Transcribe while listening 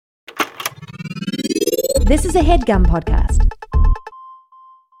This is a HeadGum podcast.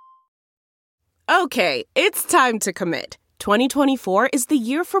 Okay, it's time to commit. 2024 is the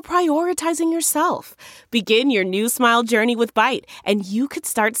year for prioritizing yourself. Begin your new smile journey with Byte, and you could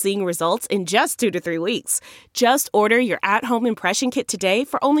start seeing results in just 2 to 3 weeks. Just order your at-home impression kit today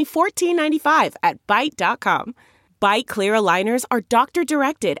for only $14.95 at Byte.com. Byte Clear aligners are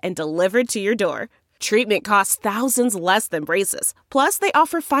doctor-directed and delivered to your door. Treatment costs thousands less than braces. Plus, they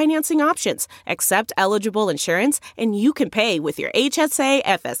offer financing options, accept eligible insurance, and you can pay with your HSA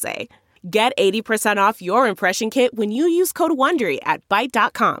FSA. Get 80% off your impression kit when you use code WONDERY at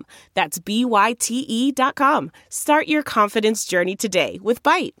Byte.com. That's BYTE.com. Start your confidence journey today with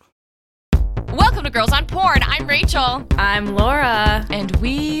Byte. Welcome to Girls on Porn. I'm Rachel. I'm Laura. And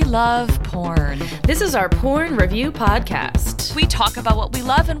we love porn. This is our porn review podcast. We talk about what we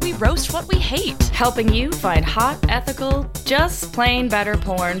love and we roast what we hate. Helping you find hot, ethical, just plain better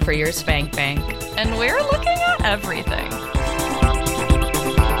porn for your spank bank. And we're looking at everything.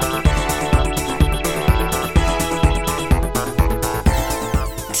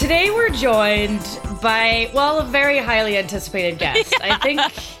 Today we're joined by, well, a very highly anticipated guest. Yeah. I think,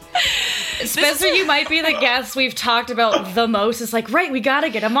 Spencer, you might be the guest we've talked about the most. It's like, right, we gotta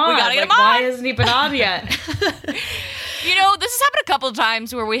get him on. Why hasn't he been on yet? You know, this has happened a couple of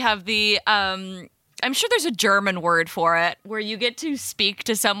times where we have the, I'm sure there's a German word for it, where you get to speak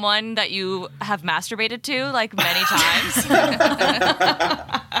to someone that you have masturbated to, like, many times.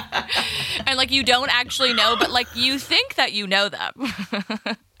 And, like, you don't actually know, but, like, you think that you know them.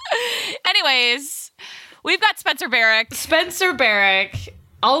 Anyways, we've got Spencer Barrick. Spencer Barrick,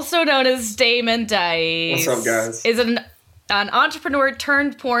 also known as Damon Dice. What's up, guys? Is an entrepreneur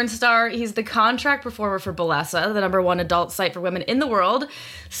turned porn star. He's the contract performer for Bellesa, the #1 adult site for women in the world.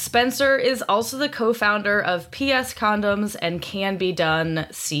 Spencer is also the co-founder of PS Condoms and Can Be Done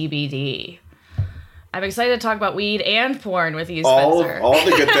CBD. I'm excited to talk about weed and porn with you, Spencer. All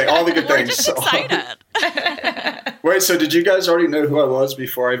the good things. All the good We're things. just excited. Wait, so did you guys already know who I was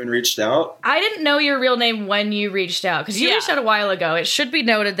before I even reached out? I didn't know your real name when you reached out, because you reached out a while ago. It should be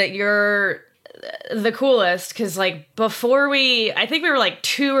noted that you're the coolest, because, like, before I think we were, like,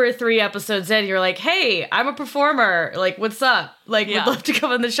 2 or 3 episodes in, you're like, hey, I'm a performer. Like, what's up? Like, would love to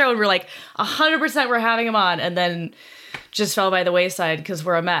come on the show. And we're like, 100% we're having him on. And then just fell by the wayside because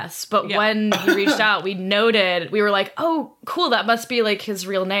we're a mess. But when you reached out, we were like, oh, cool, that must be, like, his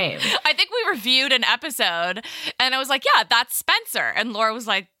real name. I think we reviewed an episode, and I was like, yeah, that's Spencer. And Laura was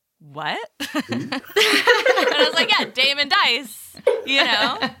like, what? And I was like, yeah, Damon Dice, you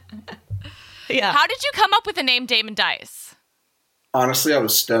know? Yeah. How did you come up with the name Damon Dice? Honestly, I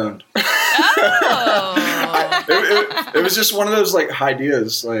was stoned. Oh. It was just one of those, like,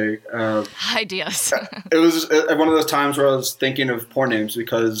 ideas. Like, Ideas. it was one of those times where I was thinking of porn names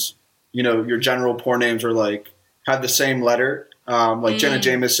because, you know, your general porn names are, like, have the same letter, like Jenna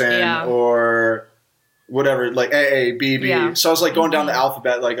Jameson or whatever, like AA, BB. Yeah. So I was, like, going down the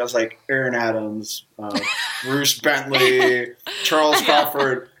alphabet. Like, I was like Aaron Adams, Bruce Bentley, Charles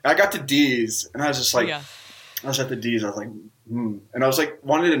Crawford. I got to D's, and I was just like, I was at the D's. I was like, And I was like,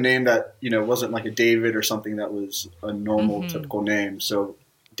 wanted a name that, you know, wasn't like a David or something that was a normal, typical name. So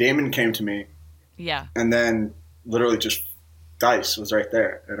Damon came to me. Yeah. And then literally just Dice was right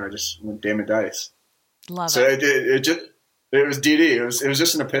there. And I just went Damon Dice. Love it. So it was DD. It was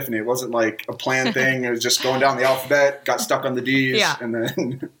just an epiphany. It wasn't like a planned thing. It was just going down the alphabet, got stuck on the D's, and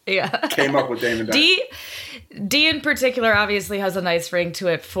then came up with Damon Dice. D in particular obviously has a nice ring to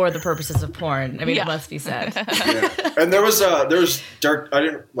it for the purposes of porn. I mean, it must be said. And there was Dirk. I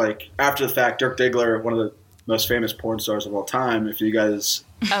didn't like after the fact. Dirk Diggler, one of the most famous porn stars of all time. If you guys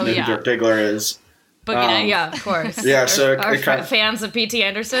know who Dirk Diggler is. Yeah, of course. Yeah, so our fans of P.T.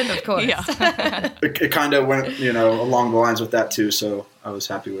 Anderson, of course. Yeah. it kind of went, you know, along the lines with that too. So I was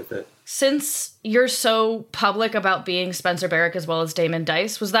happy with it. Since you're so public about being Spencer Barrick as well as Damon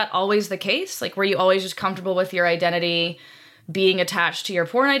Dice, was that always the case? Like, were you always just comfortable with your identity being attached to your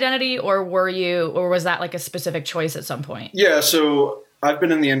porn identity, or was that like a specific choice at some point? Yeah, so I've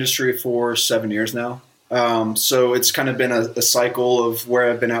been in the industry for 7 years now. So it's kind of been a cycle of where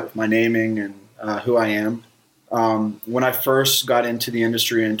I've been at with my naming and who I am. When I first got into the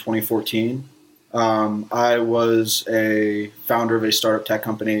industry in 2014, I was a founder of a startup tech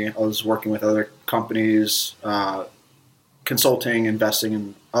company. I was working with other companies, consulting,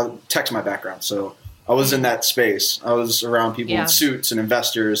 investing, and tech's my background. So I was in that space. I was around people in suits and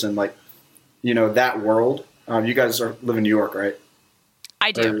investors and, like, you know, that world. You guys live in New York, right?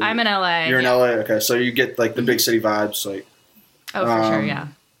 I do. I'm in LA. You're in LA? Okay. So you get, like, the big city vibes. Like, oh, for sure, yeah.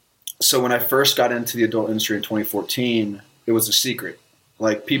 So when I first got into the adult industry in 2014, it was a secret.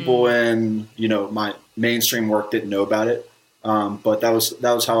 Like people in, my mainstream work didn't know about it. But that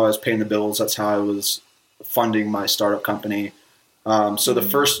was how I was paying the bills. That's how I was funding my startup company. So the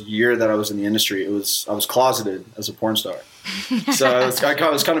first year that I was in the industry, I was closeted as a porn star. So I was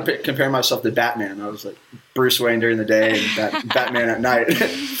kind of comparing myself to Batman. I was like Bruce Wayne during the day and Batman at night.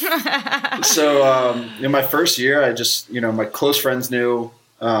 So in my first year, I just, my close friends knew.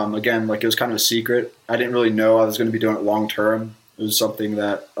 Again, like it was kind of a secret. I didn't really know I was going to be doing it long term. It was something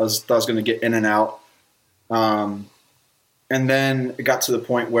that I thought I was going to get in and out. And then it got to the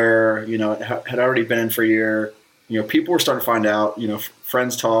point where, it had already been in for a year. People were starting to find out,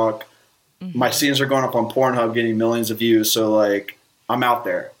 friends talk. Mm-hmm. My scenes are going up on Pornhub, getting millions of views. So like, I'm out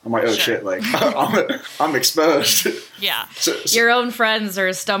there. I'm like, oh shit, like I'm exposed. Yeah. So, your own friends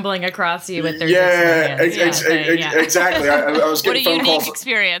are stumbling across you with their exactly. I was getting phone calls. What a unique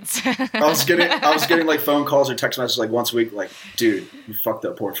experience. I was getting like phone calls or text messages like once a week, like, dude, you fucked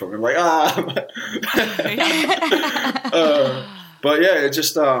up porn for me. I'm like, but yeah, it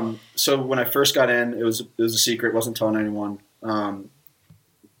just so when I first got in, it was a secret, wasn't telling anyone.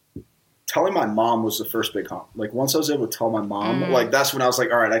 Telling my mom was the first big hump. Like once I was able to tell my mom, like that's when I was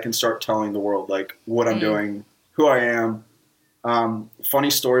like, all right, I can start telling the world like what I'm doing, who I am. Funny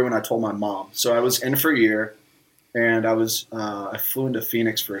story when I told my mom. So I was in for a year, and I flew into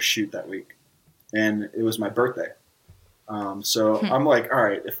Phoenix for a shoot that week, and it was my birthday. So I'm like, all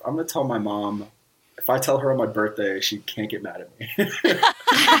right, if I'm gonna tell my mom. If I tell her on my birthday, she can't get mad at me.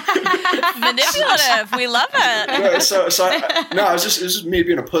 Manipulative. We love it. Yeah, so it was just me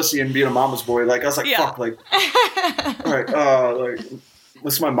being a pussy and being a mama's boy. Like I was like, fuck, like, all right, like,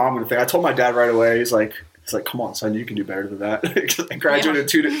 what's my mom gonna think? I told my dad right away. He's like, come on, son, you can do better than that. I graduated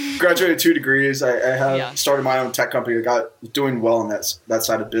graduated 2 degrees. I started my own tech company. I got doing well in that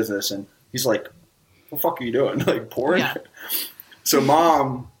side of business, and he's like, what the fuck are you doing? Like porn? Yeah. So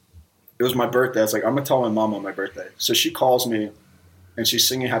mom. It was my birthday. I was like, I'm going to tell my mom on my birthday. So she calls me, and she's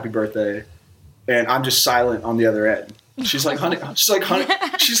singing happy birthday, and I'm just silent on the other end. She's like, honey,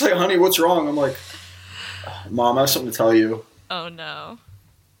 what's wrong? I'm like, Mom, I have something to tell you. Oh, no.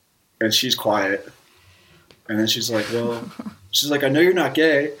 And she's quiet. And then she's like, I know you're not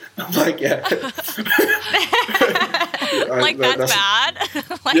gay. I'm like, yeah. Like that's bad?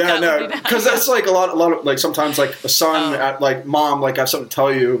 Like yeah, no, because that's like a lot of like sometimes like a son at like mom like I have something to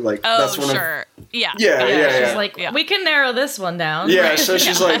tell you like that's one sure. Yeah. She's like, we can narrow this one down. Yeah, so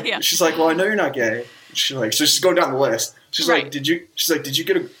she's like, well, I know you're not gay. She's like, so she's going down the list. She's like, did you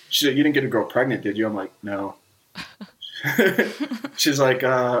get a? She's like, you didn't get a girl pregnant, did you? I'm like, no. She's like,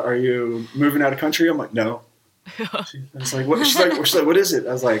 are you moving out of country? I'm like, no. I was like, what? She's like, what is it?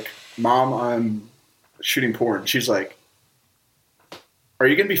 I was like, Mom, I'm shooting porn. She's like, are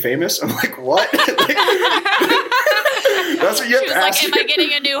you gonna be famous? I'm like, what? That's what you have to ask. She was like, am I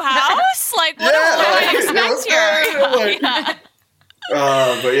getting a new house? Like, what do I expect here?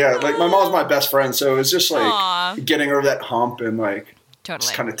 But yeah, like my mom's my best friend, so it was just like getting over that hump and like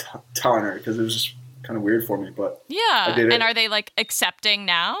just kind of telling her because it was just kind of weird for me. But I did it. And are they like accepting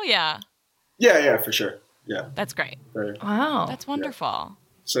now? Yeah, for sure. Yeah, that's great. Wow, that's wonderful. Yeah.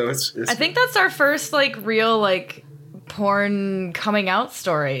 So it's I think that's our first like real like porn coming out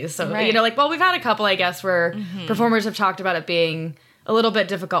story. So like, well, we've had a couple, I guess, where performers have talked about it being a little bit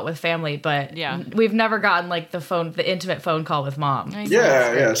difficult with family, but we've never gotten like the intimate phone call with mom.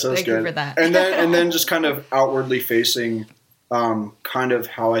 Yeah, so that's good. Thank you for that. And then just kind of outwardly facing kind of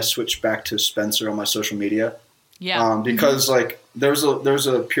how I switched back to Spencer on my social media. Yeah. Because like there's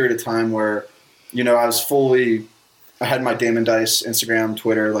a period of time where, I had my Damon Dice Instagram,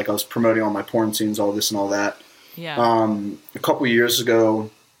 Twitter, like I was promoting all my porn scenes, all this and all that. Yeah. A couple of years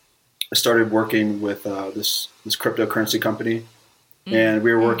ago, I started working with this cryptocurrency company, and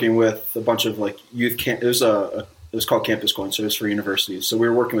we were working with a bunch of like youth camp. It was called Campus Coin, so it was for universities. So we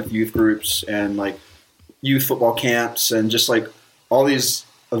were working with youth groups and like youth football camps and just like all these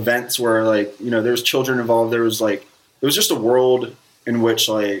events where like there's children involved. There was like it was just a world in which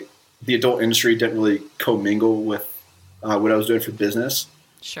like the adult industry didn't really commingle with what I was doing for business.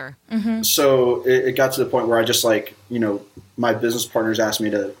 Sure. Mm-hmm. So it got to the point where I just like, my business partners asked me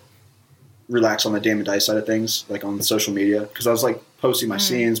to relax on the Damon Dice side of things, like on social media. Cause I was like posting my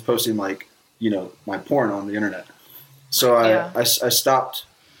scenes, posting like, my porn on the internet. So I stopped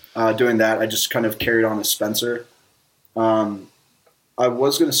doing that. I just kind of carried on as Spencer. I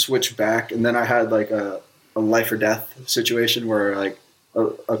was going to switch back, and then I had like a life or death situation where like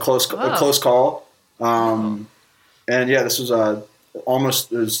a close call. And yeah, this was it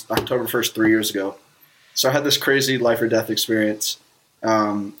was October 1st, 3 years ago. So I had this crazy life or death experience.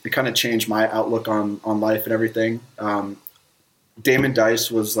 It kind of changed my outlook on life and everything. Damon Dice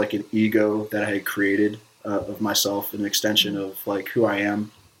was like an ego that I had created of myself, an extension of like who I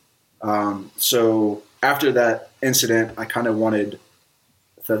am. So after that incident, I kind of wanted,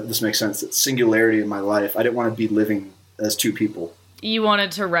 if this makes sense, that singularity in my life. I didn't want to be living as two people. You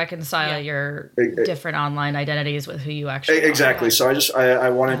wanted to reconcile your different online identities with who you actually are. Exactly. So I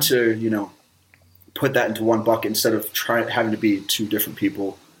wanted to, you know, put that into one bucket instead of having to be two different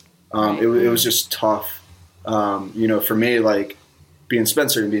people. It was just tough. You know, for me, like being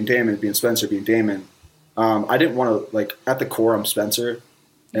Spencer and being Damon, being Spencer, being Damon. I didn't want to, like, at the core, I'm Spencer.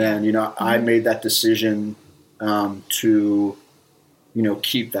 And, you know, I made that decision to, you know,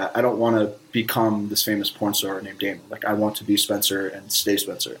 keep that. I don't want to become this famous porn star named Damon. Like, I want to be Spencer and stay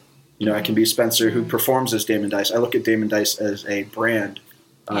Spencer. You know, I can be Spencer who performs as Damon Dice. I look at Damon Dice as a brand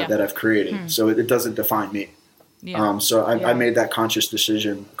that I've created. So it doesn't define me. So I made that conscious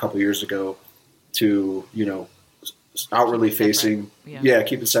decision a couple years ago to, you know, outwardly facing,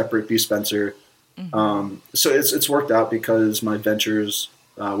 keep it separate, be Spencer. So it's worked out because my ventures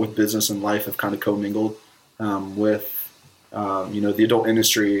with business and life have kind of commingled with you know, the adult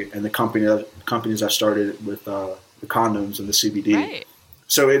industry and the companies I've started with the condoms and the CBD. Right.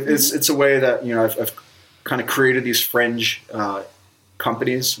 So it's a way that, you know, I've kind of created these fringe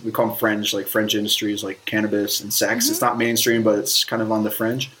companies. We call them fringe, like fringe industries, like cannabis and sex. It's not mainstream, but it's kind of on the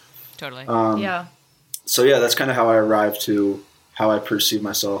fringe. Totally. So yeah, that's kind of how I arrived to how I perceive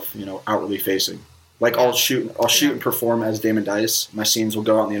myself, you know, outwardly facing. Like I'll shoot and perform as Damon Dice. My scenes will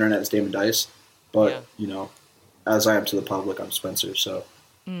go out on the internet as Damon Dice, but you know, as I am to the public, I'm Spencer. So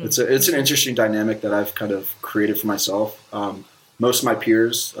it's an interesting dynamic that I've kind of created for myself. Most of my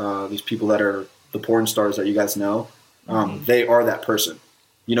peers, these people that are the porn stars that you guys know, they are that person.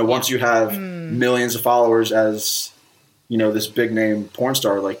 You know, once you have millions of followers as, you know, this big name porn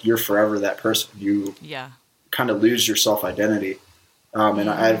star, like you're forever that person. You kind of lose your self-identity. And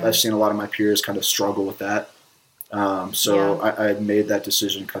I've seen a lot of my peers kind of struggle with that. I made that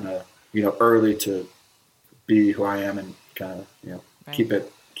decision kind of, you know, early to be who I am and kind of, you know, keep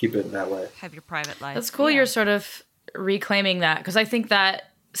it that way. Have your private life. That's cool. You're sort of reclaiming that, because I think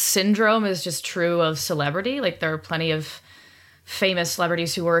that syndrome is just true of celebrity. Like there are plenty of famous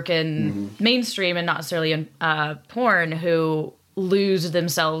celebrities who work in mainstream and not necessarily in porn who lose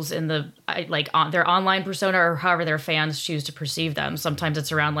themselves in the on their online persona or however their fans choose to perceive them. Sometimes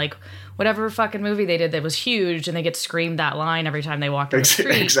it's around like whatever fucking movie they did that was huge and they get screamed that line every time they walk down the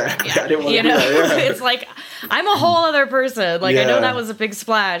street. Exactly. I didn't want to do that. It's like I'm a whole other person. Like I know that was a big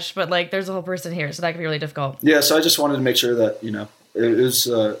splash, but like there's a whole person here, so that can be really difficult. Yeah, so I just wanted to make sure that, you know, it was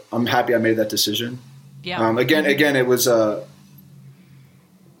I'm happy I made that decision. Yeah. Again it was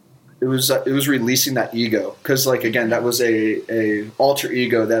releasing that ego, because like again that was a alter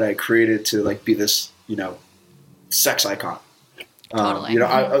ego that I created to like be this, you know, sex icon. Totally. You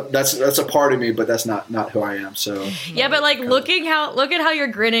know, that's a part of me, but that's not who I am. So but like look at how you're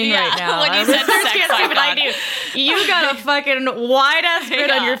grinning right now. When you said sex icon, you got a fucking wide ass grin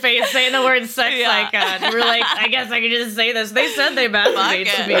on your face saying the word sex icon. You were like, I guess I could just say this. They said they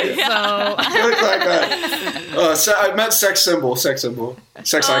masturbate to me, so I meant sex symbol, sex icon,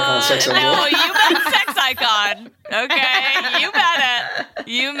 sex symbol. No, you meant sex icon. Okay,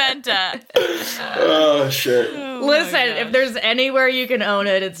 you meant it. Oh shit. Listen, if there's anywhere you can own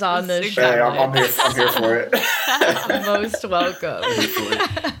it, it's on this show. Hey, I'm here for it. Most welcome.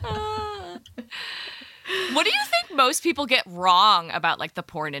 What do you think most people get wrong about like the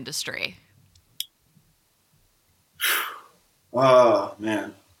porn industry? Oh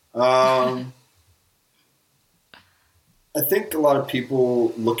man. I think a lot of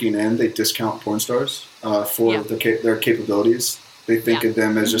people looking in, they discount porn stars for their capabilities. They think of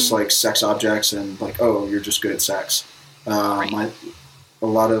them as just like sex objects and like, oh, you're just good at sex. A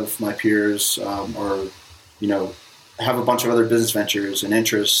lot of my peers are, you know, have a bunch of other business ventures and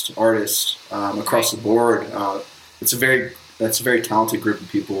interests, artists across the board. That's a very talented group of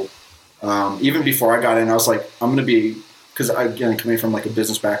people. Even before I got in, I was like, I'm going to be, because again, coming from like a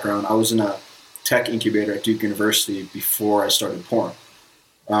business background, I was in a tech incubator at Duke University before I started porn.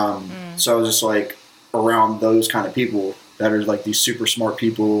 So I was just like around those kind of people that are like these super smart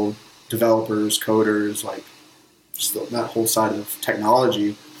people, developers, coders, like just that whole side of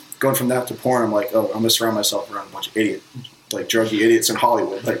technology. Going from that to porn, I'm like, oh, I'm gonna surround myself around a bunch of idiots, like druggy idiots in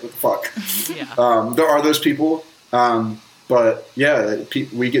Hollywood. Like, what the fuck? There are those people, but yeah,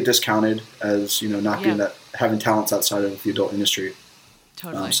 we get discounted as, you know, not being that, having talents outside of the adult industry.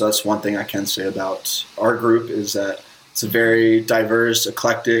 Totally. So that's one thing I can say about our group is that it's a very diverse,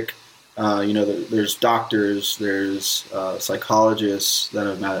 eclectic. You know, there's doctors, there's psychologists that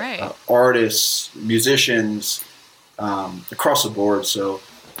I've met, artists, musicians, across the board. So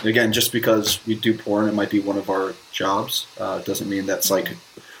again, just because we do porn, it might be one of our jobs. Doesn't mean that's like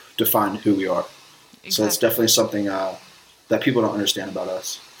define who we are. Exactly. So it's definitely something that people don't understand about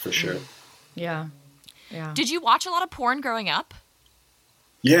us, for sure. Yeah. Did you watch a lot of porn growing up?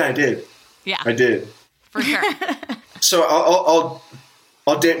 Yeah, I did. Yeah, I did. For sure. So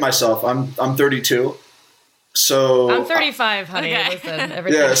I'll date myself. I'm 32. So I'm 35, honey. Okay. Listen,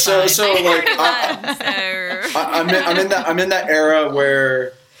 everything's yeah. fine. So like I'm in that era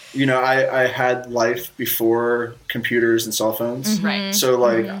where, you know, I had life before computers and cell phones. Right. So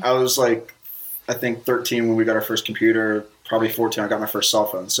like I was like, I think 13 when we got our first computer, probably 14 I got my first cell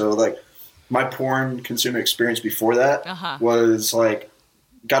phone. So like my porn consuming experience before that was like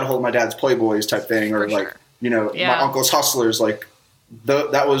got a hold of my dad's Playboys type thing, or like, you know, my uncle's Hustlers. Like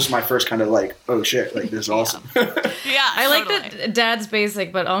that was my first kind of like, oh shit, like this is awesome. Yeah, I like that dad's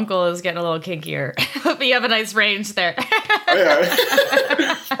basic, but uncle is getting a little kinkier. But you have a nice range there.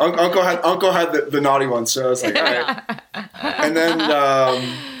 Yeah. Uncle had the naughty one, so I was like, all right. And then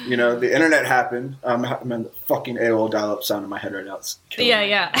you know, the internet happened. I'm in the fucking AOL dial-up sound in my head right now. It's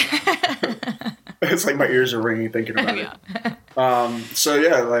it's like my ears are ringing thinking about it. So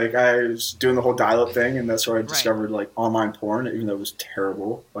yeah, like I was doing the whole dial-up thing, and that's where I discovered like online porn, even though it was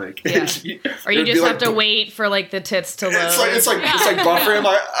terrible. Like, or you just have to wait for like the tits to load. It's like buffering. I'm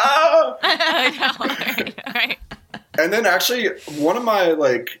like, oh. I know, right. And then actually, one of my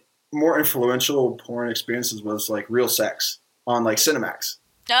like more influential porn experiences was like real sex on like Cinemax.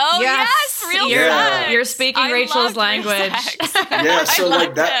 Oh yes, real sex. You're speaking Rachel's language. Yeah, so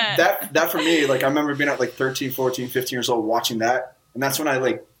like that for me, like I remember being at like 13, 14, 15 years old watching that, and that's when I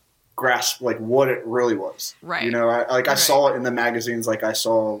like grasped like what it really was. Right. You know, I saw it in the magazines, like I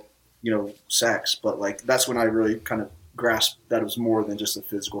saw, you know, sex, but like that's when I really kind of grasped that it was more than just a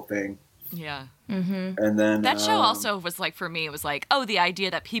physical thing. Yeah. Mm-hmm. And then that show also was like, for me, it was like, oh, the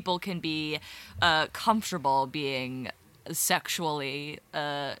idea that people can be comfortable being sexually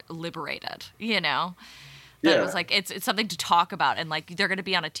liberated, you know? That it was like, it's something to talk about, and like they're going to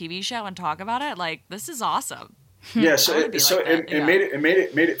be on a TV show and talk about it. Like, this is awesome. Yeah, so it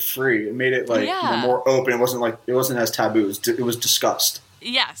made it free. It made it like, you know, more open. It wasn't as taboo. It was discussed.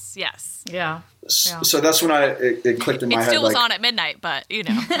 Yes. Yeah. So that's when it clicked in my head. It still was like, on at midnight, but you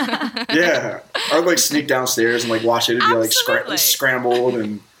know. Yeah, I would like sneak downstairs and like watch it. It'd be like scrambled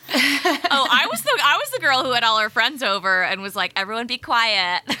and. Oh, I was the girl who had all her friends over and was like, everyone be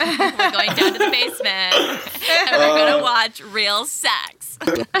quiet. We're going down to the basement and we're going to watch real sex.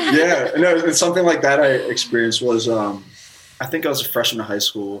 Yeah, no, it's something like that I experienced was, I think I was a freshman in high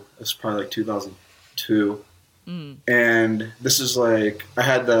school. It was probably like 2002. And this is like, I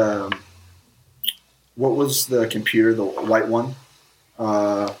had what was the computer, the white one?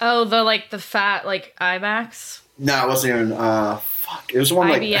 The fat, like iMac? No, it wasn't even, it was one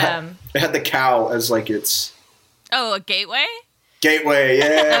like IBM. It had the cow as like its. Oh, a gateway? Gateway,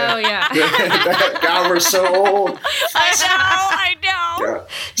 yeah. Oh yeah. God, we're so old. I know. Yeah.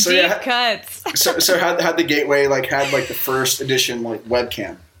 So Deep cuts. So had the gateway like had like the first edition like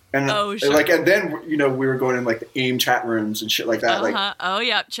webcam, and like and then you know we were going in like the AIM chat rooms and shit like that.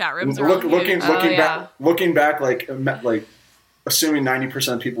 Like chat rooms. Looking back, like assuming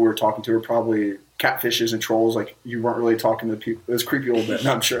 90% of people we were talking to were probably catfishes and trolls. Like you weren't really talking to people. It was creepy a little bit.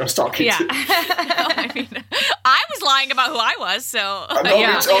 No, I'm sure I was talking to. No, I mean, I was lying about who I was. So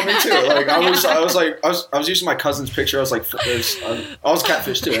me too. Like I was using my cousin's picture. I was like, I was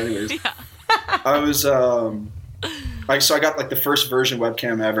catfish too. Anyways, I was like, so I got like the first version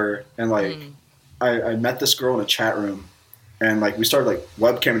webcam ever, and like I met this girl in a chat room, and like we started like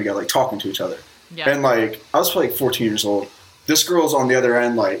webcamming together, like talking to each other. Yeah. And like I was probably like 14 years old. This girl's on the other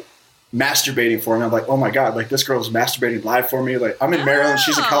end, like masturbating for me. I'm like, oh my god, like this girl's masturbating live for me. Like I'm in Maryland,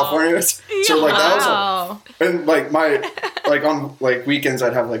 she's in California. So like that was like, and like my like on like weekends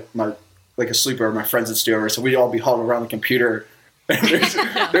I'd have like my like a sleepover, my friends would stay over, so we'd all be huddled around the computer. And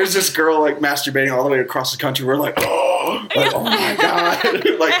there's this girl like masturbating all the way across the country. We're like, oh my god,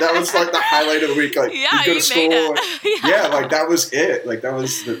 like that was like the highlight of the week. Like you go to school, like that was it. Like that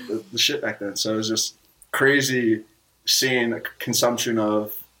was the shit back then. So it was just crazy seeing a consumption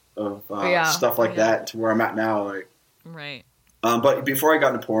of stuff like that to where I'm at now. Like, right. But before I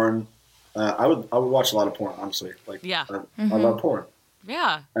got into porn, I would watch a lot of porn. Honestly, like I love porn.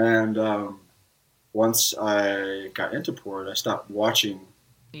 Yeah. And once I got into porn, I stopped watching.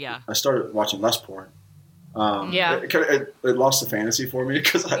 Yeah. I started watching less porn. It lost the fantasy for me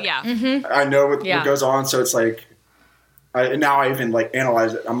because I know what goes on. So it's like, now I even like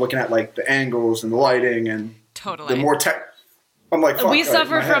analyze it. I'm looking at like the angles and the lighting and the more I'm like, fuck, we right,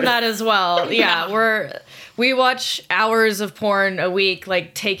 suffer from that as well. Yeah, we watch hours of porn a week,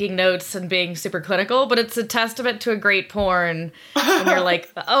 like taking notes and being super clinical. But it's a testament to a great porn, and you're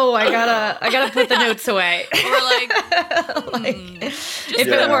like, oh, I gotta put the notes away. Or like, if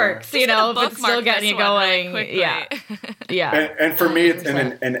it works, you know, if it's still getting you going. Really yeah. And for me,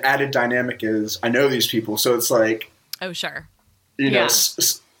 an added dynamic is I know these people, so it's like, oh sure, you know,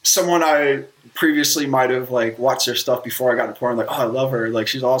 someone I previously might have like watched their stuff before I got into porn, like, oh, I love her, like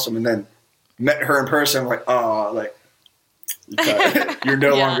she's awesome, and then met her in person, like, oh, like you're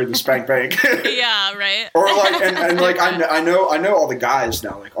no longer the spank bank. yeah, right. Or like, and like I know all the guys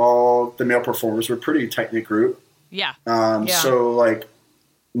now, like all the male performers. We're a pretty tight knit group. Yeah. So like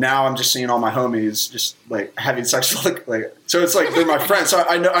now I'm just seeing all my homies just like having sex like so it's like they're my friends. So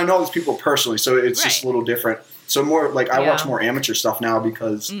I know all these people personally, so it's just a little different. So more like I watch more amateur stuff now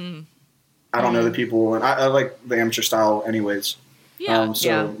because I don't know the people, and I like the amateur style anyways.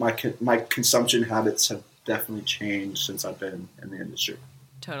 Yeah. My consumption habits have definitely changed since I've been in the industry.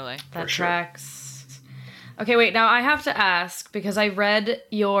 Totally. That tracks. Okay, wait. Now I have to ask because I read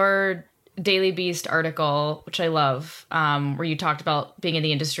your Daily Beast article, which I love, where you talked about being in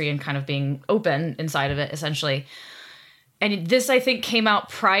the industry and kind of being open inside of it, essentially. And this, I think, came out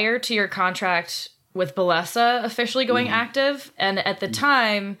prior to your contract with Bellesa officially going active. And at the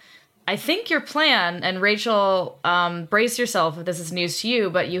time, I think your plan, and Rachel, brace yourself if this is news to you,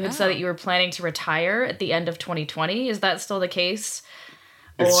 but you had said that you were planning to retire at the end of 2020. Is that still the case?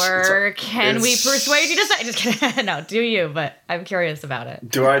 Or can we persuade you to say? Just kidding. No, do you? But I'm curious about it.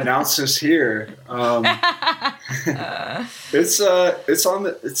 Do I announce this here? Anything's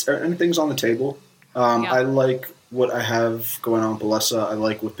on the table. I like what I have going on with Bellesa. I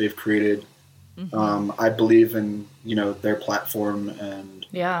like what they've created. I believe in their platform and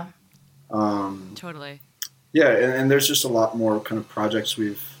totally. Yeah, and there's just a lot more kind of projects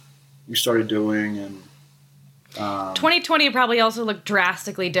we started doing, and 2020 probably also looked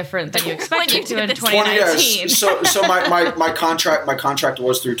drastically different than you expected to in 2019. So my contract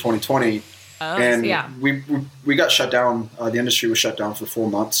was through 2020, we got shut down. The industry was shut down for 4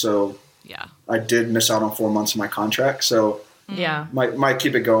 months, so I did miss out on 4 months of my contract. So might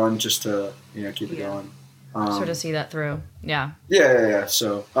keep it going just to keep it going. Sort of see that through. Yeah.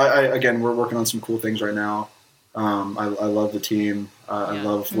 So I again, we're working on some cool things right now. I love the team. I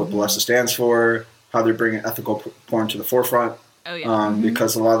love what Bellesa stands for, how they're bringing ethical porn to the forefront. Oh yeah.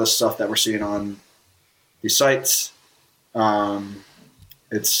 Because a lot of the stuff that we're seeing on these sites,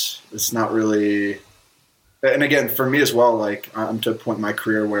 it's not really. And again, for me as well, like I'm to a point in my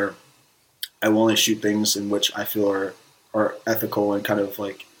career where I will only shoot things in which I feel are ethical and kind of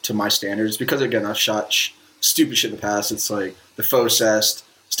like to my standards. Because again, I've shot stupid shit in the past. It's like the faux cest,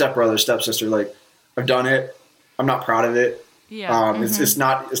 stepbrother, stepsister. Like I've done it. I'm not proud of it. Yeah. It's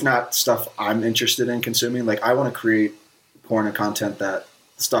not stuff I'm interested in consuming. Like I want to create porn and content that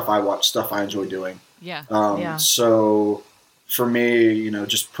stuff I watch, stuff I enjoy doing. Yeah. So for me,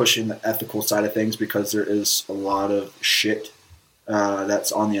 just pushing the ethical side of things, because there is a lot of shit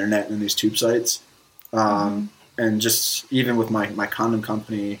that's on the internet and these tube sites. And just even with my condom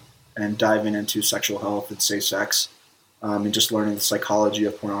company and diving into sexual health and safe sex, and just learning the psychology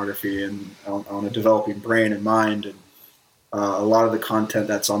of pornography and on a developing brain and mind. And a lot of the content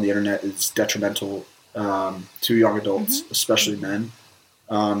that's on the internet is detrimental to young adults, especially men.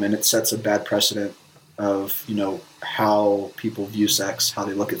 And it sets a bad precedent of, how people view sex, how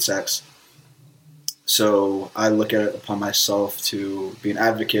they look at sex. So I look at it upon myself to be an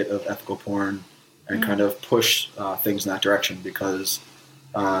advocate of ethical porn and kind of push things in that direction, because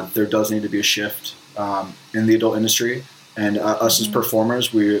there does need to be a shift in the adult industry. And us as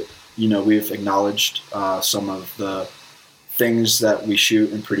performers, we've acknowledged some of the things that we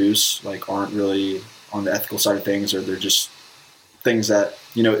shoot and produce like aren't really on the ethical side of things, or they're just things that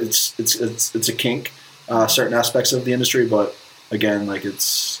it's a kink, certain aspects of the industry. But again, like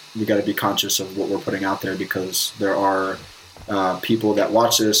we got to be conscious of what we're putting out there, because there are people that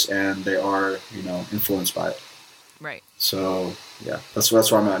watch this and they are influenced by it. Right. So yeah, that's where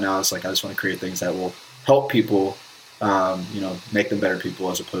I'm at now. It's like I just want to create things that will help people, make them better people,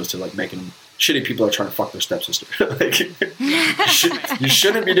 as opposed to like making shitty people are trying to fuck their stepsister. Like you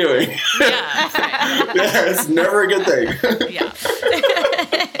shouldn't be doing. Yeah, it's never a good thing. Yeah.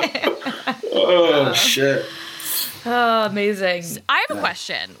 Oh shit. Oh, amazing. I have a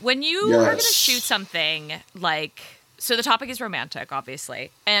question. When you are going to shoot something like So the topic is romantic, obviously,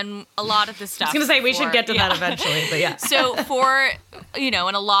 and a lot of this stuff. I was gonna say we should get to that eventually, but yeah. So for and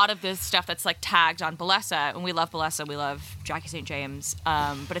a lot of this stuff that's like tagged on Bellessa, and we love Bellessa, we love Jackie St. James,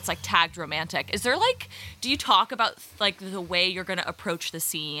 but it's like tagged romantic. Is there like, do you talk about like the way you're gonna approach the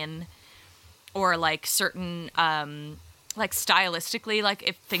scene, or like certain like stylistically, like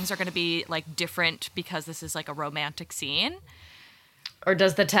if things are gonna be like different because this is like a romantic scene? Or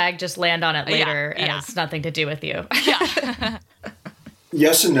does the tag just land on it later and it's nothing to do with you? Yeah.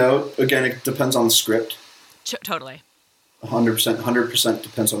 Yes and no. Again, it depends on the script. Totally. 100%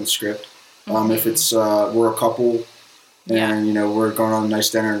 depends on the script. If it's we're a couple and we're going on a nice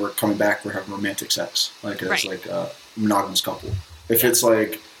dinner and we're coming back, we're having romantic sex, like as like a monogamous couple. If it's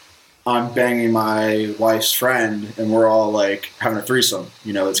like I'm banging my wife's friend and we're all like having a threesome,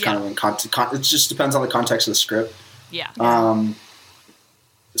 it's kind of in it just depends on the context of the script. Yeah.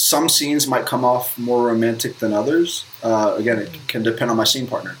 Some scenes might come off more romantic than others. Again, it can depend on my scene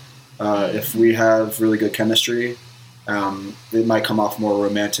partner. If we have really good chemistry, it might come off more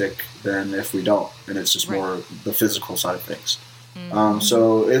romantic than if we don't, and it's just more the physical side of things.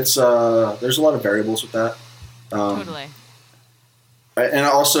 So it's there's a lot of variables with that. Totally. And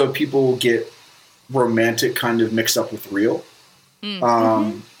also, people get romantic kind of mixed up with real.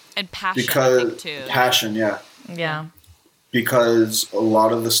 And passion, because I think, too. Passion, yeah. Yeah. Because a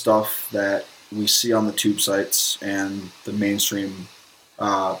lot of the stuff that we see on the tube sites and the mainstream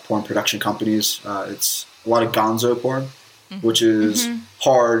porn production companies, it's a lot of gonzo porn, which is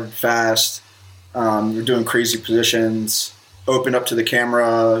hard, fast. You're doing crazy positions, open up to the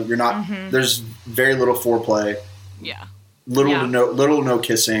camera. You're not. There's very little foreplay. Yeah. Little to no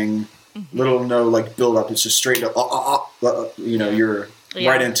kissing. Little to no like build up. It's just straight up. You're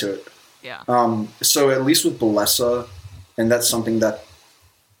right into it. Yeah. So at least with Bellessa. And that's something that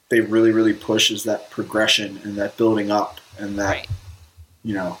they really, really push is that progression and that building up and that,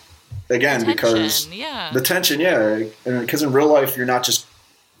 again, because the tension, and because in real life, you're not just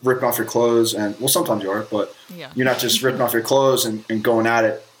ripping off your clothes and, well, sometimes you are, but you're not just ripping off your clothes and going at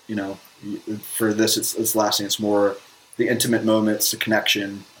it, for this, it's lasting. It's more the intimate moments, the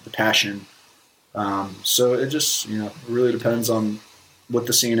connection, the passion. So it just, it really depends on what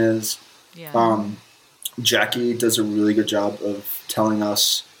the scene is. Yeah. Jackie does a really good job of telling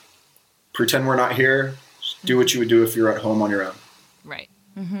us, pretend we're not here, do what you would do if you're at home on your own. Right.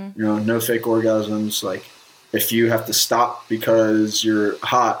 No fake orgasms. Like, if you have to stop because you're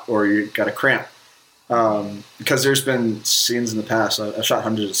hot or you got a cramp. Because there's been scenes in the past, I've shot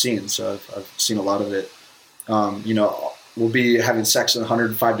hundreds of scenes, so I've seen a lot of it. We'll be having sex at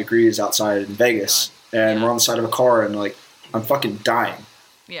 105 degrees outside in Vegas, and we're on the side of a car, and like, I'm fucking dying.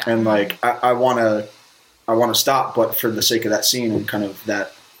 Yeah. And like, I want to stop, but for the sake of that scene and kind of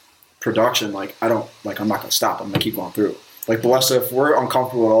that production, like I'm not going to stop. I'm going to keep going through. Like Bellessa, if we're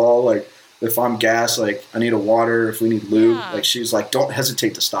uncomfortable at all, like if I'm gassed, like I need a water, if we need lube, like she's like, don't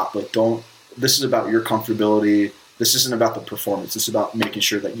hesitate to stop. Like this is about your comfortability. This isn't about the performance. It's about making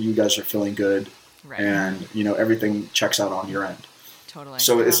sure that you guys are feeling good and, everything checks out on your end. Totally.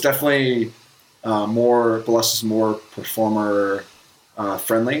 So it's definitely Bellessa's more performer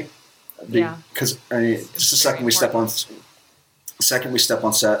friendly. Because just the second we step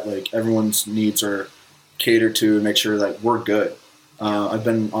on set, like everyone's needs are catered to and make sure that we're good. I've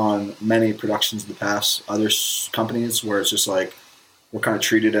been on many productions in the past, other companies where it's just like we're kind of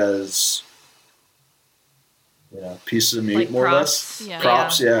treated as pieces of meat, like more props. or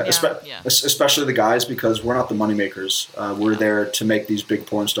less. Props, especially the guys, because we're not the money makers. We're there to make these big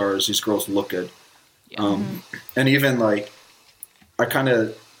porn stars, these girls look good. And even like I kind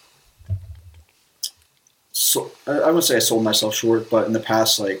of. So I wouldn't say I sold myself short, but in the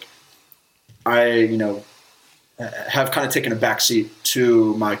past, like I, have kind of taken a backseat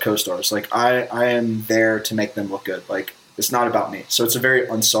to my co-stars. Like I am there to make them look good. Like it's not about me. So it's a very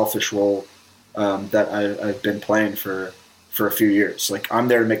unselfish role that I've been playing for a few years. Like I'm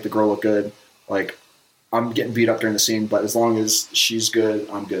there to make the girl look good. Like I'm getting beat up during the scene, but as long as she's good,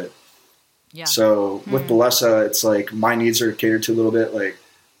 I'm good. Yeah. So with Bellessa, it's like my needs are catered to a little bit. Like,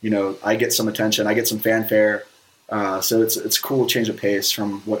 I get some attention, I get some fanfare. So it's a cool change of pace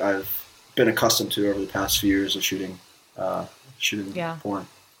from what I've been accustomed to over the past few years of shooting porn.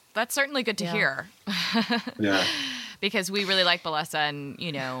 That's certainly good to hear. Yeah. Because we really like Bellessa, and,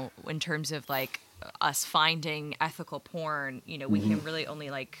 in terms of like us finding ethical porn, we can really only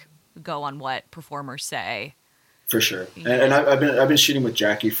like go on what performers say. For sure. And I've been shooting with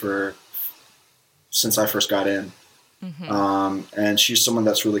Jackie since I first got in. And she's someone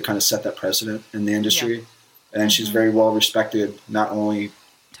that's really kind of set that precedent in the industry. And she's very well respected, not only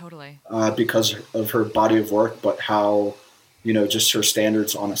Totally. Because of her body of work, but how, just her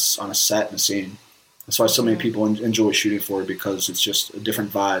standards on a set and a scene. That's why so many people enjoy shooting for her, because it's just a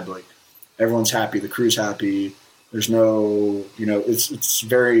different vibe. Like, everyone's happy, the crew's happy. There's no, it's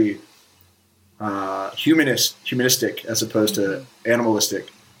very humanistic as opposed to animalistic.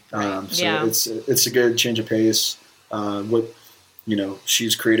 So it's a good change of pace. What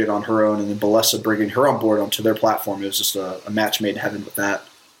she's created on her own, and then Bellessa bringing her on board onto their platform, it was just a match made in heaven with that.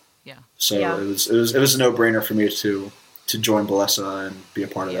 Yeah. So it was a no-brainer for me to join Bellessa and be a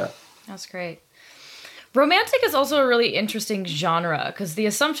part of that. That's great. Romantic is also a really interesting genre, because the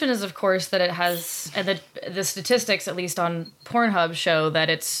assumption is, of course, that it has, and the statistics, at least on Pornhub, show that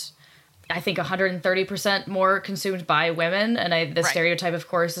it's, I think, 130% more consumed by women. And the stereotype, of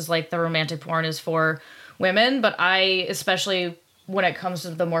course, is like the romantic porn is for women. But I, especially when it comes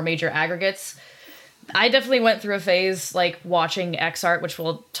to the more major aggregates, I definitely went through a phase like watching X art, which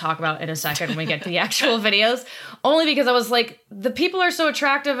we'll talk about in a second when we get to the actual videos, only because I was like, the people are so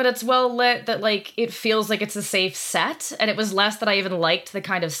attractive and it's well lit that like it feels like it's a safe set. And it was less that I even liked the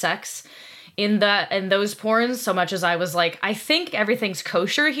kind of sex in those porns so much as I was like, I think everything's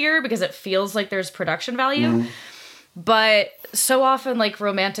kosher here because it feels like there's production value. Mm-hmm. But so often, like,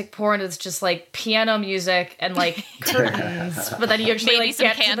 romantic porn is just like piano music and like curtains, but then you actually like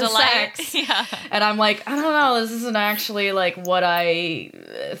get to the sex. Yeah. And I'm like, I don't know, this isn't actually like what I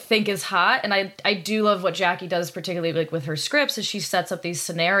think is hot. And I do love what Jackie does, particularly like with her scripts, is she sets up these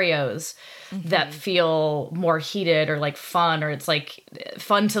scenarios that feel more heated or like fun, or it's like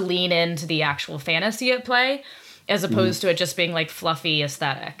fun to lean into the actual fantasy at play, as opposed to it just being like fluffy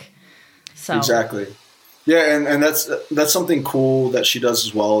aesthetic. So exactly. Yeah, and that's something cool that she does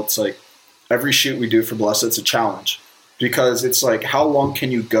as well. It's like every shoot we do for Bless, it's a challenge, because it's like, how long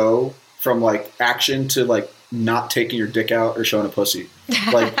can you go from like action to like not taking your dick out or showing a pussy?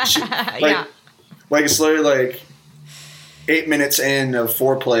 Like, like it's literally like 8 minutes in of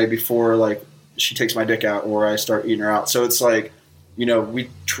foreplay before like she takes my dick out or I start eating her out. So it's like, we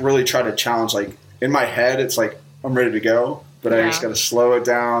really try to challenge. Like in my head, it's like I'm ready to go, but I just got to slow it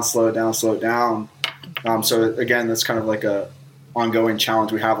down. So again, that's kind of like a ongoing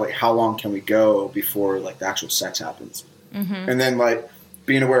challenge we have. Like, how long can we go before like the actual sex happens? Mm-hmm. And then like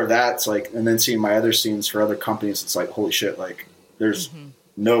being aware of that, it's like, and then seeing my other scenes for other companies, it's like, holy shit, like there's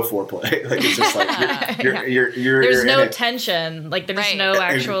no foreplay. Like it's just like you're there's no tension. Like there's no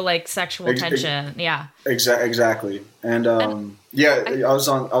actual like sexual tension. Yeah. Exactly. And I was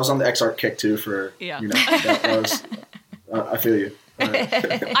on the X art kick too for that was I feel you.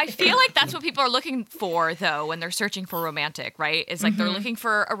 I feel like that's what people are looking for, though, when they're searching for romantic, right? Is like they're looking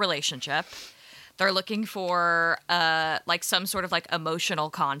for a relationship. They're looking for like some sort of like emotional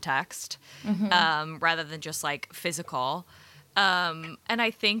context rather than just like physical. And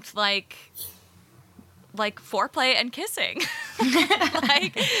I think like foreplay and kissing,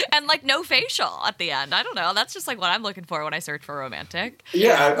 and like no facial at the end. I don't know. That's just like what I'm looking for when I search for romantic.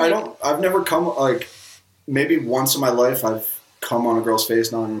 Yeah, I've never come like maybe once in my life I've come on a girl's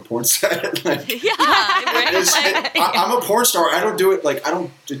face, not on a porn set. Like, right? I'm a porn star. I don't do it. Like,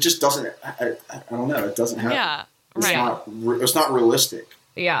 it just doesn't, I don't know. It doesn't happen. Yeah. It's not realistic.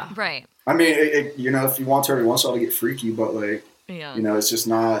 Yeah. Right. I mean, if you want to every once in a while to get freaky, but like, it's just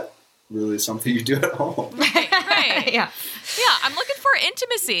not really something you do at home. Right. Yeah. Yeah. I'm looking for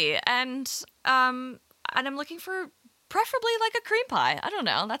intimacy and I'm looking for preferably like a cream pie. I don't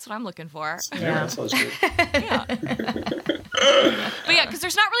know. That's what I'm looking for. Yeah, that sounds good. Yeah. But yeah, because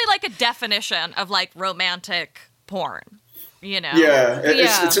there's not really like a definition of like romantic porn, Yeah,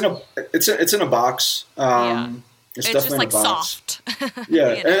 it's in a box. It's definitely just like in a box. soft.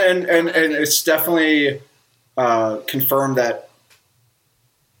 Yeah, and it's definitely confirmed that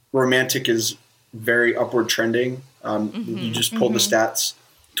romantic is very upward trending. You just pulled the stats.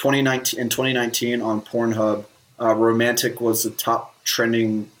 2019 on Pornhub. Romantic was the top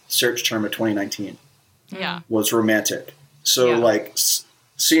trending search term of 2019. Yeah. Was romantic. So like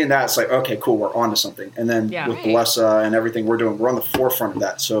seeing that, it's like, okay, cool, we're on to something. And then with Bellessa and everything we're doing, we're on the forefront of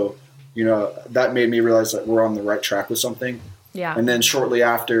that. So, that made me realize that we're on the right track with something. Yeah. And then shortly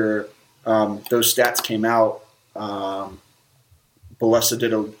after those stats came out, Bellessa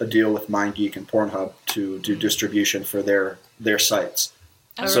did a deal with MindGeek and Pornhub to do distribution for their sites.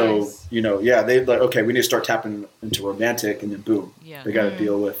 So, they like, okay, we need to start tapping into romantic, and then boom, they got to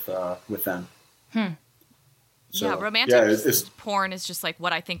deal with them. So, romantic porn is just like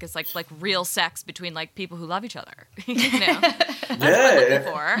what I think is like real sex between like people who love each other. That's what I'm looking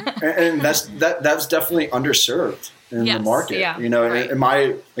for. And that's definitely underserved in the market. Yeah, and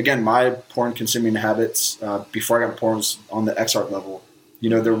my porn consuming habits before I got porn was on the X art level.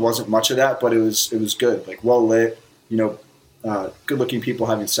 there wasn't much of that, but it was good, like well lit, good looking people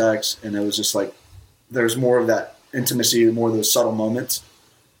having sex. And it was just like, there's more of that intimacy, more of those subtle moments,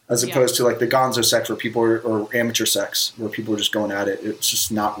 as opposed to like the gonzo sex where people are, or amateur sex where people are just going at it. It's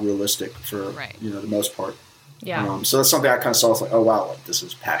just not realistic for, the most part. Yeah. So that's something I kind of saw. It's like, oh wow, like this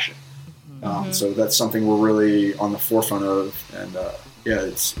is passion. So that's something we're really on the forefront of, and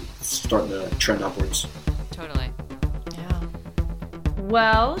it's starting to trend upwards. Totally. Yeah.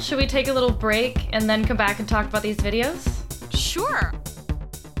 Well, should we take a little break and then come back and talk about these videos? Sure.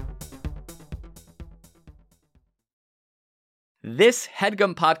 This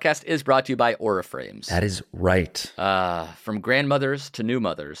HeadGum podcast is brought to you by Aura Frames. That is right. From grandmothers to new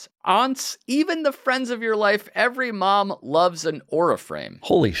mothers, aunts, even the friends of your life, every mom loves an Aura frame.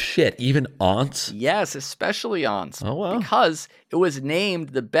 Holy shit, even aunts? Yes, especially aunts. Oh, wow. Because it was named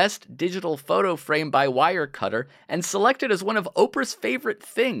the best digital photo frame by Wirecutter and selected as one of Oprah's favorite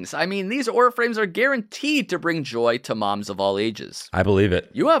things. I mean, these Aura frames are guaranteed to bring joy to moms of all ages. I believe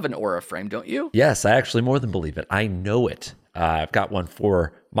it. You have an Aura frame, don't you? Yes, I actually more than believe it. I know it. I've got one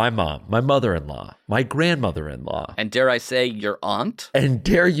for my mom, my mother-in-law, my grandmother-in-law. And dare I say, your aunt? And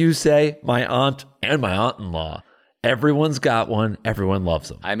dare you say, my aunt and my aunt-in-law. Everyone's got one. Everyone loves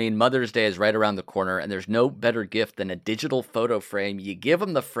them. I mean, Mother's Day is right around the corner, and there's no better gift than a digital photo frame. You give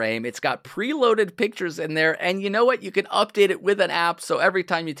them the frame. It's got preloaded pictures in there, and you know what? You can update it with an app, so every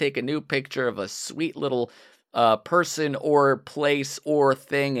time you take a new picture of a sweet little person or place or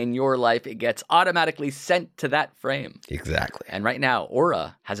thing in your life, it gets automatically sent to that frame. Exactly. And right now,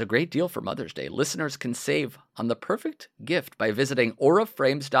 Aura has a great deal for Mother's Day. Listeners can save on the perfect gift by visiting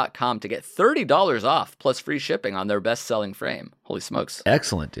auraframes.com to get $30 off plus free shipping on their best-selling frame. Holy smokes.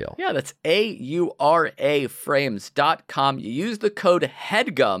 Excellent deal. Yeah, that's auraframes.com. You use the code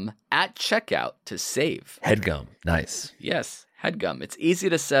HEADGUM at checkout to save. HeadGum. Nice. Yes. HeadGum. It's easy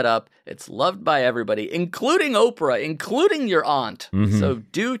to set up. It's loved by everybody, including Oprah, including your aunt. Mm-hmm. So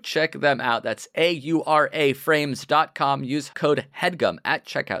do check them out. That's auraframes.com. Use code HEADGUM at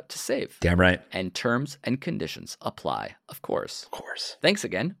checkout to save. Damn right. And terms and conditions apply, of course. Of course. Thanks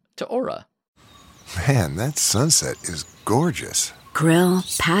again to Aura. Man, that sunset is gorgeous. Grill,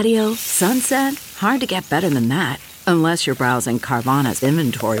 patio, sunset. Hard to get better than that. Unless you're browsing Carvana's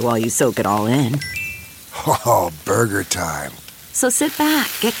inventory while you soak it all in. Oh, burger time. So sit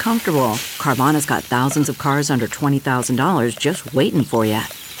back, get comfortable. Carvana's got thousands of cars under $20,000 just waiting for you.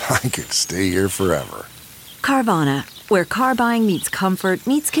 I could stay here forever. Carvana, where car buying meets comfort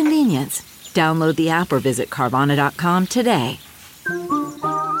meets convenience. Download the app or visit Carvana.com today.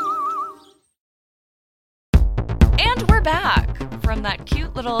 And we're back from that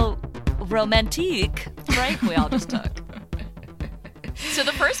cute little romantique break we all just took. So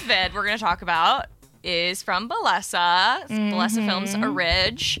the first vid we're going to talk about is from Bellessa. Bellessa Films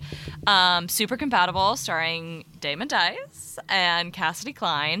Orig. Super Compatible, starring Damon Dice and Cassidy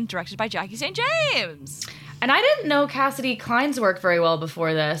Klein, directed by Jackie St. James. And I didn't know Cassidy Klein's worked very well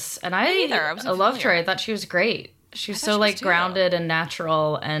before this. And I loved her. I thought she was great. She was so like grounded and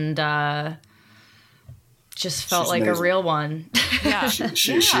natural, and just felt like amazing. A real one. Yeah.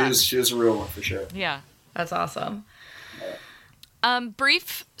 She is a real one for sure. Yeah. That's awesome.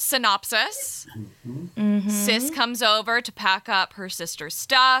 Brief synopsis. Mm-hmm. Sis comes over to pack up her sister's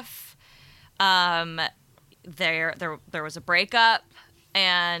stuff. There was a breakup,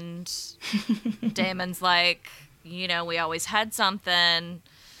 and Damon's like, we always had something.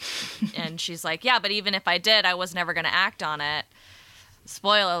 And she's like, yeah, but even if I did, I was never going to act on it.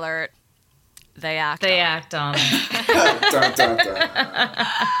 Spoiler alert, they act on it. Dun, dun, dun.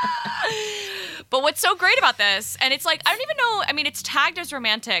 But what's so great about this, and it's like, I don't even know, it's tagged as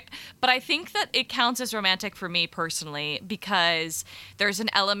romantic, but I think that it counts as romantic for me personally because there's an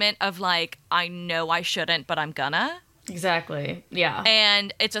element of like, I know I shouldn't, but I'm gonna. Exactly, yeah.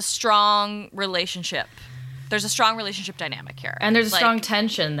 And it's a strong relationship. There's a strong relationship dynamic here. And there's a strong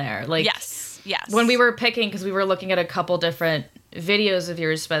tension there. Like, yes. When we were picking, because we were looking at a couple different videos of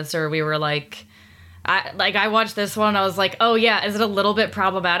yours, Spencer, we were like, I watched this one, I was like, oh yeah, is it a little bit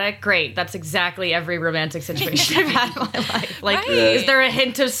problematic? Great, that's exactly every romantic situation I've had in my life. Like, Is there a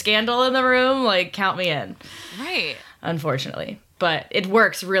hint of scandal in the room? Like, count me in. Right. Unfortunately. But it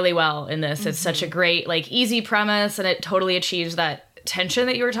works really well in this. It's such a great, like, easy premise, and it totally achieves that tension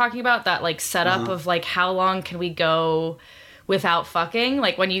that you were talking about, that, like, setup of, like, how long can we go without fucking?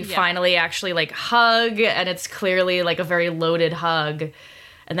 Like, when you finally actually, like, hug, and it's clearly, like, a very loaded hug,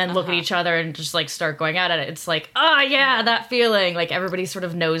 and then look at each other and just like start going at it. It's like, that feeling. Like everybody sort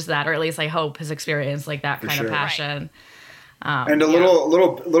of knows that, or at least I hope has experienced like that kind of passion. Right. And a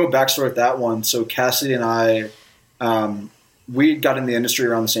little backstory with that one. So Cassidy and I, we got in the industry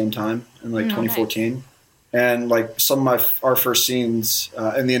around the same time in like 2014. Nice. And like some of our first scenes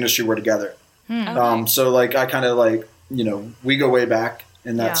in the industry were together. So like I kind of like, you know, we go way back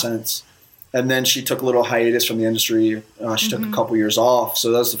in that sense. And then she took a little hiatus from the industry. She took a couple years off.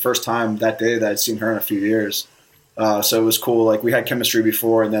 So that was the first time that day that I'd seen her in a few years. So it was cool. Like we had chemistry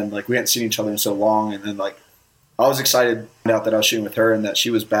before, and then like we hadn't seen each other in so long. And then like I was excited to find out that I was shooting with her and that she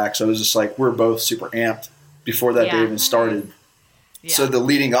was back. So it was just like we were both super amped before that day even started. Yeah. So the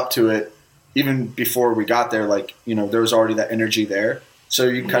leading up to it, even before we got there, like, you know, there was already that energy there. So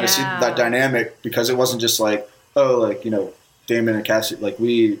you kind of see that dynamic because it wasn't just like, oh, like, you know, Damon and Cassie, like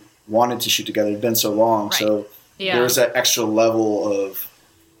we wanted to shoot together. It'd been so long. Right. So there was that extra level of,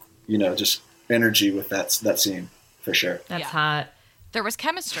 you know, just energy with that scene for sure. That's hot. There was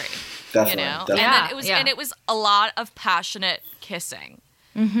chemistry, definitely, you know, definitely. and it was a lot of passionate kissing,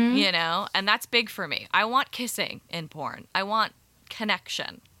 you know, and that's big for me. I want kissing in porn. I want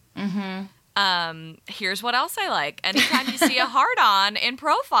connection. Here's what else I like. Anytime you see a hard-on in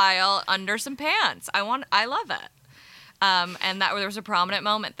profile under some pants, I love it. And that there was a prominent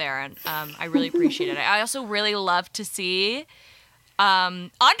moment there, and I really appreciate it. I also really love to see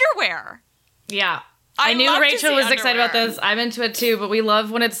underwear. Yeah. I knew Rachel was excited about this. I'm into it too, but we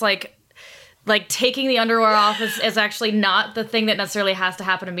love when it's like taking the underwear off is actually not the thing that necessarily has to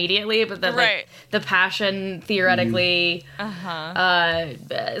happen immediately, but that like the passion theoretically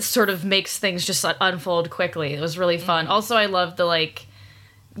sort of makes things just unfold quickly. It was really fun. Also, I love the like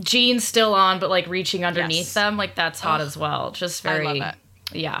jeans still on, but like reaching underneath them. Like that's hot as well. Just very, I love it.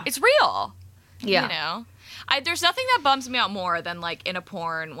 Yeah. It's real. Yeah. You know? There's nothing that bums me out more than like in a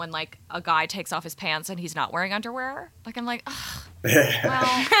porn when like a guy takes off his pants and he's not wearing underwear. Like I'm like, ugh.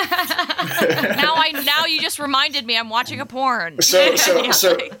 Well, now you just reminded me I'm watching a porn. So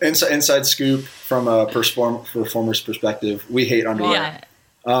inside scoop from a performer's perspective, we hate underwear.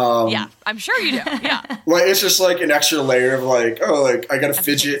 Yeah, I'm sure you do. Yeah. Like it's just like an extra layer of like, oh, like I gotta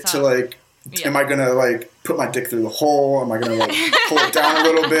fidget to like. Yeah. Am I gonna like put my dick through the hole? Am I gonna like pull it down a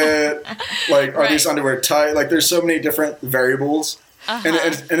little bit? Like, are these underwear tight? Like, there's so many different variables, and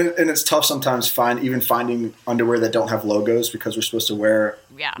it's tough sometimes finding underwear that don't have logos because we're supposed to wear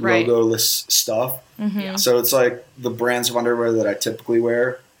logoless stuff. So it's like the brands of underwear that I typically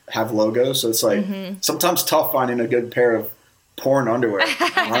wear have logos. So it's like sometimes tough finding a good pair of porn underwear.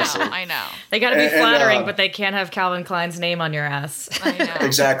 Honestly. I know. They got to be flattering, but they can't have Calvin Klein's name on your ass. I know.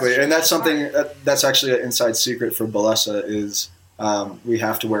 Exactly, and that's something that's actually an inside secret for Bellessa is we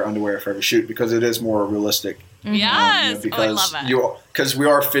have to wear underwear for every shoot because it is more realistic. Yes, because I love it. Because we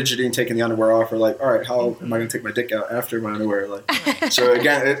are fidgeting, taking the underwear off. We're like, all right, how am I going to take my dick out after my underwear? Like, so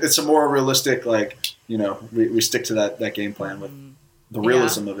again, it's a more realistic. Like, you know, we stick to that game plan with the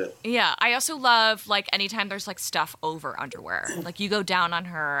realism of it. Yeah. I also love, like, anytime there's, like, stuff over underwear. Like, you go down on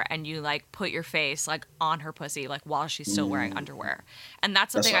her and you, like, put your face, like, on her pussy, like, while she's still wearing underwear. And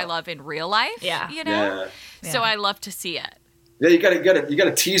that's something I love in real life, you know? Yeah. So I love to see it. Yeah, you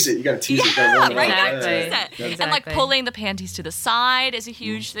gotta tease it. You gotta tease it. Right? Exactly. And like pulling the panties to the side is a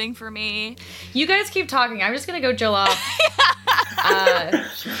huge thing for me. You guys keep talking. I'm just gonna go Jill off.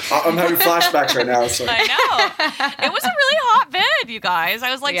 I'm having flashbacks right now. So. I know. It was a really hot vid, you guys.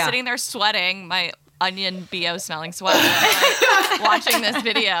 I was like sitting there sweating, my onion BO smelling sweat, like, watching this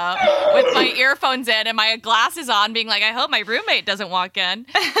video with my earphones in and my glasses on, being like, I hope my roommate doesn't walk in.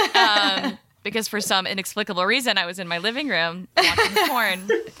 Because for some inexplicable reason, I was in my living room watching porn.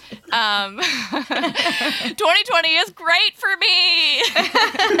 2020 is great for me.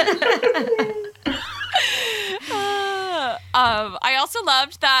 I also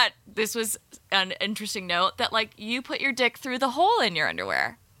loved that this was an interesting note that, like, you put your dick through the hole in your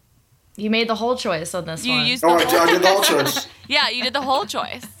underwear. You made the whole choice on this one. I did the whole choice. Yeah, you did the whole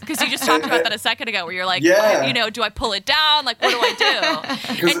choice. Because you just talked about that a second ago where you're like, you know, do I pull it down? Like, what do I do?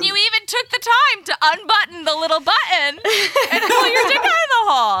 And you even took the time to unbutton the little button and pull your dick out of the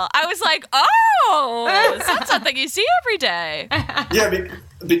hole. I was like, oh, that's something you see every day. Yeah,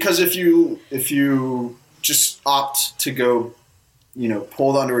 because if you just opt to go, you know,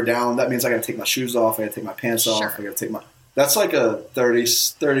 pull the underwear down, that means I got to take my shoes off, I got to take my pants off, I got to take my... That's like a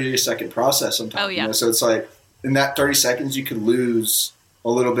 30-second process sometimes. Oh, yeah. You know? So it's like in that 30 seconds, you could lose a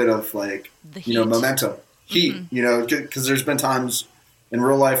little bit of like, you know, momentum, heat, you know, because there's been times in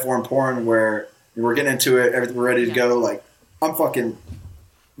real life or in porn where we're getting into it, everything, we're ready to go. Like I'm fucking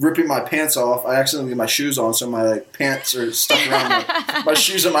ripping my pants off. I accidentally get my shoes on. So my like pants are stuck around my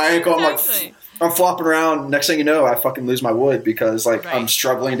shoes and my ankle. I'm like, I'm flopping around. Next thing you know, I fucking lose my wood because like I'm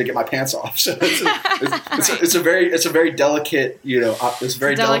struggling to get my pants off. So it's a very delicate, you know, it's a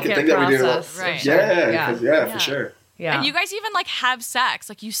very delicate thing process. That we do. Right. Yeah, for sure. Yeah. And you guys even like have sex.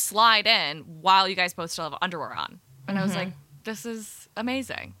 Like you slide in while you guys both still have underwear on. And I was like, this is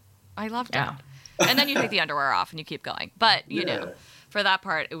amazing. I loved it. And then you take the underwear off and you keep going. But you know, for that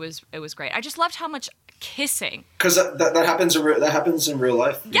part, it was great. I just loved how much kissing. Because that happens in real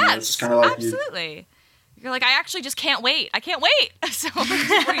life. Yes, it's just kind of like absolutely. You're like, I actually just can't wait. I can't wait. So we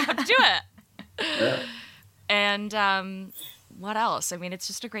have to do it. Yeah. And what else? I mean, it's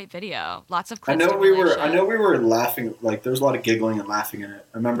just a great video. Lots of. I know we were laughing. Like there was a lot of giggling and laughing in it.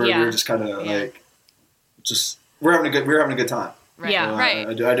 I remember we were just kind of like, just we're having a good time. Right. Yeah. So,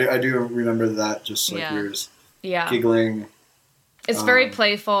 right. I do remember that. Just like we were just giggling. It's very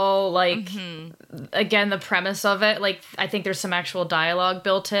playful, like, again, the premise of it, like, I think there's some actual dialogue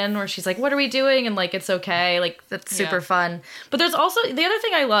built in where she's like, what are we doing? And, like, it's okay. Like, that's super fun. But there's also, the other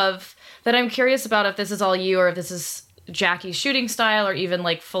thing I love that I'm curious about if this is all you or if this is Jackie's shooting style or even,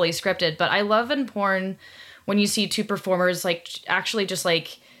 like, fully scripted, but I love in porn when you see two performers, like, actually just,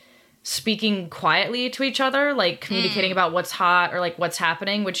 like, speaking quietly to each other, like, communicating about what's hot or, like, what's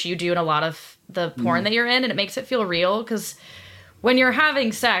happening, which you do in a lot of the porn that you're in, and it makes it feel real, because when you're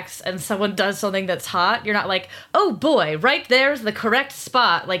having sex and someone does something that's hot, you're not like, oh boy, right there's the correct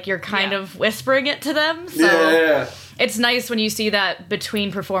spot. Like, you're kind of whispering it to them. So it's nice when you see that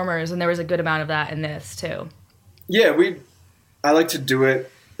between performers, and there was a good amount of that in this, too. Yeah, I like to do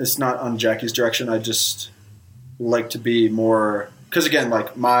it. It's not on Jackie's direction. I just like to be more... Because, again,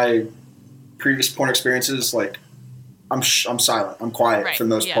 like, my previous porn experiences, like, I'm silent. I'm quiet for the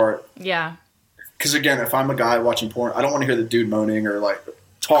most part. Yeah. Because, again, if I'm a guy watching porn, I don't want to hear the dude moaning or, like,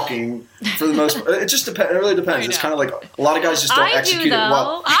 talking for the most part. It just depends. It really depends. It's kind of like a lot of guys just don't execute it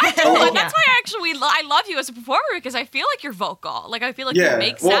well. I do. That's why I love you as a performer, because I feel like you're vocal. Like, I feel like you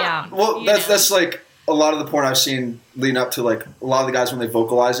make sound. Well, that's like a lot of the porn I've seen leading up to, like, a lot of the guys when they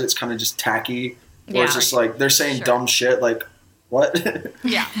vocalize it, it's kind of just tacky. Or it's just like they're saying dumb shit. Like, what?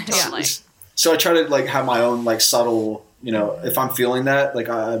 Yeah, totally. So I try to, like, have my own, like, subtle... You know, if I'm feeling that, like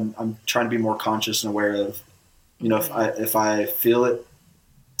I'm trying to be more conscious and aware of, you know, if I feel it,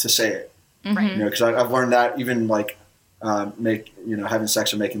 to say it, right? You know, because I've learned that even like having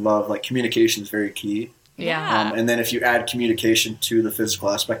sex or making love, like communication is very key. Yeah. And then if you add communication to the physical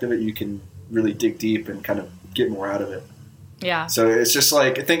aspect of it, you can really dig deep and kind of get more out of it. Yeah. So it's just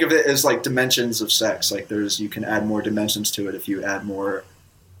like, think of it as like dimensions of sex. Like you can add more dimensions to it if you add more,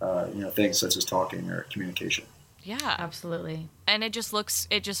 things such as talking or communication. Yeah, absolutely. And it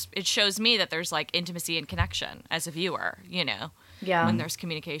shows me that there's like intimacy and connection as a viewer, you know, when there's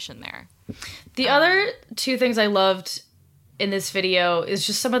communication there. The other two things I loved in this video is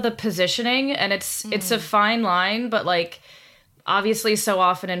just some of the positioning, and it's a fine line, but like obviously so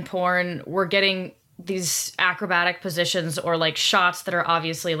often in porn, we're getting these acrobatic positions or like shots that are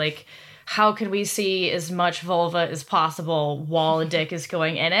obviously like, how can we see as much vulva as possible while a dick is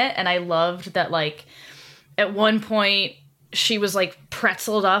going in it? And I loved that, like, at one point, she was, like,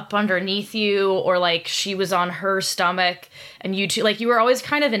 pretzeled up underneath you, or, like, she was on her stomach, and you two, like, you were always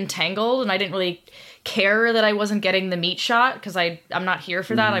kind of entangled, and I didn't really care that I wasn't getting the meat shot, because I'm not here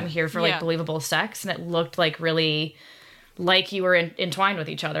for that. I'm here for, like, believable sex, and it looked, like, really like you were entwined with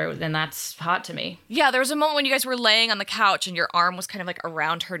each other, and that's hot to me. Yeah, there was a moment when you guys were laying on the couch, and your arm was kind of, like,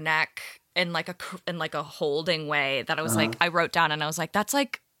 around her neck in, like, a holding way that I was, like, I wrote down, and I was like, that's,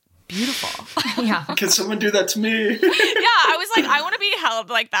 like, beautiful. Yeah. Can someone do that to me? Yeah, I was like, I want to be held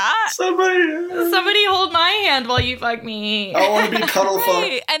like that. Somebody hold my hand while you fuck me. I want to be cuddle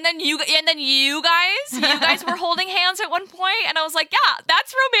fucked. And then you guys were holding hands at one point, and I was like, yeah,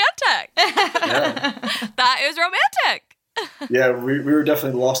 that's romantic. Yeah. That is romantic. Yeah, we were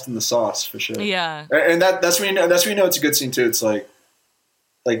definitely lost in the sauce for sure. Yeah. And that's when you know it's a good scene too. It's like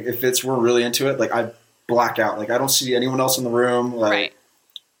if we're really into it, like I black out. Like I don't see anyone else in the room. Like, right.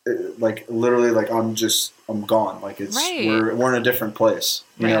 Like literally, like I'm gone. Like it's we're in a different place.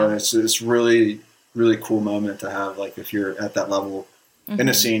 You know, it's really, really cool moment to have. Like if you're at that level in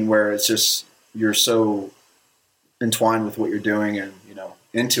a scene where it's just you're so entwined with what you're doing and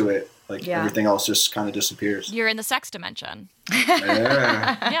into it. Like everything else just kind of disappears. You're in the sex dimension.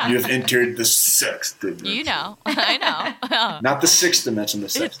 Yeah. You've entered the sex dimension. You know. I know. Not the sixth dimension, the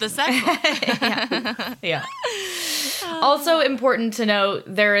sex It's the sex one. Yeah. Also important to note,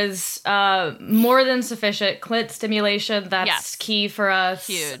 there is more than sufficient clit stimulation. That's key for us.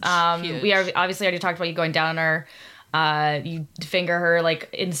 Huge. We are obviously already talked about you going down her. You finger her like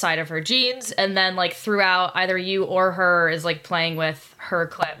inside of her jeans, and then like throughout, either you or her is like playing with her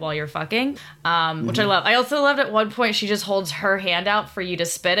clit while you're fucking, which I love. I also loved at one point she just holds her hand out for you to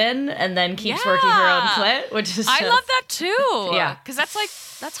spit in, and then keeps working her own clit, which is I love that too. Yeah, because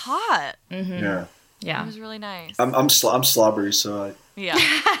that's hot. Yeah. Yeah. It was really nice. I'm slobbery, so yeah.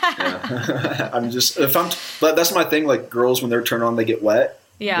 I'm just but that's my thing. Like girls, when they're turned on, they get wet.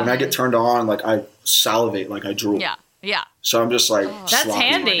 Yeah. When I get turned on, like I salivate, like I drool. Yeah. Yeah. So I'm just like That's sloppy.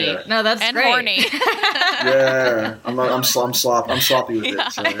 handy. Yeah. No, that's And great. horny. Yeah, I'm sloppy with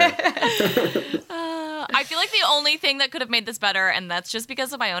it. So, I feel like the only thing that could have made this better, and that's just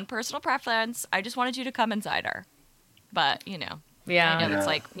because of my own personal preference, I just wanted you to come inside her. But, you know. Yeah. I know that's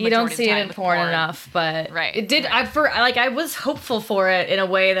like You don't majority of see the it time in with porn enough, but Right, it did. right. I was hopeful for it in a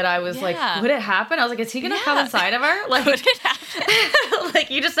way that I was like, Yeah. would it happen? I was like, is he gonna come Yeah. inside of her? Like, Could it happen?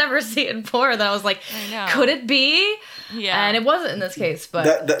 like you just never see it in porn. That I was like, I know. could it be? Yeah. And it wasn't in this case,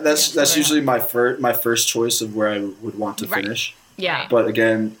 but that's usually my first choice of where I would want to Right. finish. yeah, But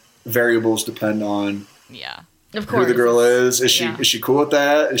again, variables depend on Yeah. of course. who the girl is. Is Yeah. she cool with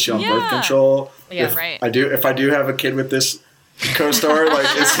that? Is she on birth Yeah. control? Yeah, if right. If I do have a kid with this co-star, like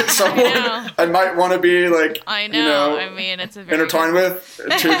is it someone know. I might want to be like I know. you know I mean, it's a very intertwined with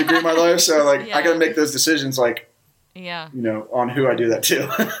to a degree of my life. So like Yeah. I got to make those decisions like Yeah. you know on who I do that to.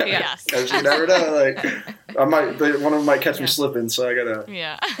 Yes. Because you never know. Like one of them might catch me Yeah. slipping, so I gotta.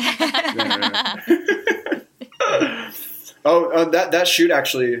 Yeah. That shoot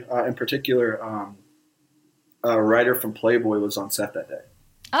actually, in particular, a writer from Playboy was on set that day.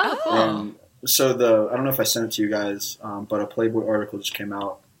 Oh, cool. And so I don't know if I sent it to you guys, but a Playboy article just came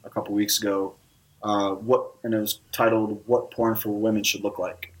out a couple weeks ago. And it was titled "What Porn for Women Should Look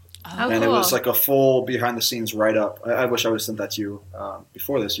Like," Oh, and it cool. was like a full behind the scenes write up. I wish I would have sent that to you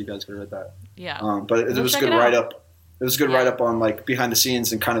before this. You guys could have read that. Yeah. But it We'll was a check good it out. write up. It was a good Yeah. write up on like behind the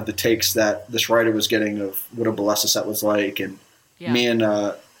scenes and kind of the takes that this writer was getting of what a Balesa set was like, and Yeah. me and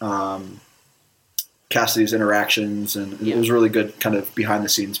Cassidy's interactions, and Yeah. it was really good kind of behind the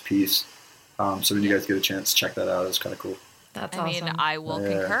scenes piece. So when you guys get a chance, check that out. It was kind of cool. That's I mean, awesome. I will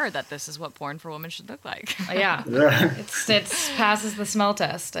Yeah. concur that this is what porn for women should look like. Yeah, Yeah. it's passes the smell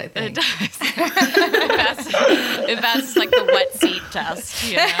test. I It think. does. It passes like the wet seat test,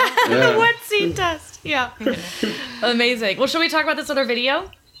 you know? The wet seat test. Yeah. Amazing. Well, should we talk about this other video?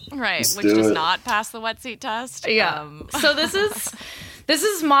 Right, Let's which do does it. not pass the wet seat test. Yeah. So this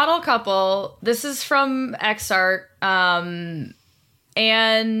is model couple. This is from Xart.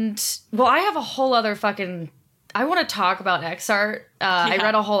 And well, I have a whole other I want to talk about Xart. I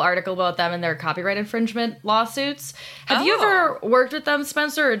read a whole article about them and their copyright infringement lawsuits. Have you ever worked with them,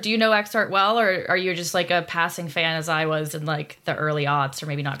 Spencer? Or do you know Xart well, or are you just like a passing fan as I was in like the early aughts, or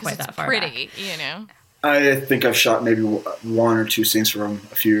maybe not quite that far pretty, back? you know? I think I've shot maybe one or two scenes from them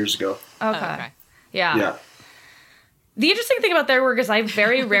a few years ago. Okay. Okay. Yeah. Yeah. The interesting thing about their work is I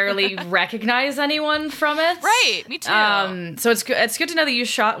very rarely recognize anyone from it. Right, me too. So it's good to know that you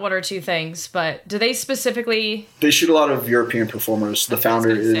shot one or two things, but do they specifically? They shoot a lot of European performers. That's what I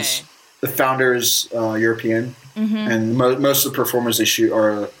was The founder is European, Mm-hmm. and most of the performers they shoot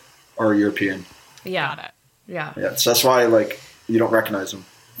are European. Yeah. Got it. Yeah. Yeah, so that's why like you don't recognize them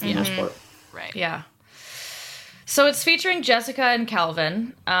for the most part. Right. Yeah. So it's featuring Jessica and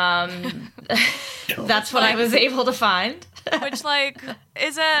Calvin. That's what I was able to find. Which, like,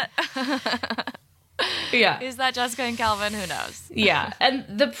 is it? Yeah. Is that Jessica and Calvin? Who knows? Yeah. And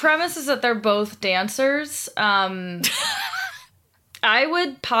the premise is that they're both dancers. I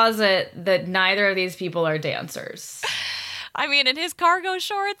would posit that neither of these people are dancers. I mean, in his cargo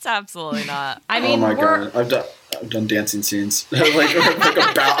shorts, absolutely not. I mean, Oh my god, I've done dancing scenes. I'm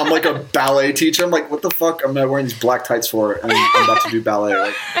like a ballet teacher. I'm like, what the fuck? I'm not wearing these black tights for it, and I'm about to do ballet.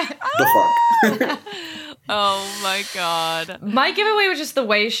 Like, the fuck? Oh my god. my giveaway was just the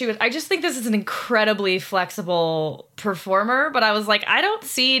way she was. I just think this is an incredibly flexible performer, but I was like, I don't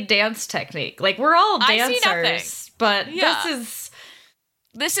see dance technique. Like, we're all I see nothing. dancers, but Yeah.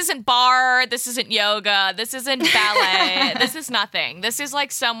 This isn't bar, this isn't yoga, this isn't ballet, this is nothing. This is like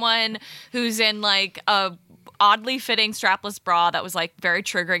someone who's in like a oddly fitting strapless bra that was like very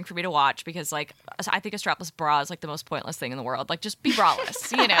triggering for me to watch because like I think a strapless bra is like the most pointless thing in the world. Like just be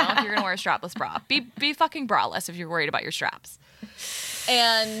braless, you know, if you're gonna wear a strapless bra. Be fucking braless if you're worried about your straps.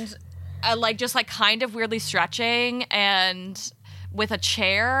 And like just like kind of weirdly stretching and with a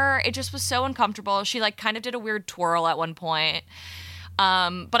chair, it just was so uncomfortable. She like kind of did a weird twirl at one point.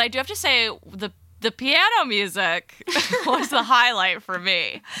 But I do have to say the piano music was the highlight for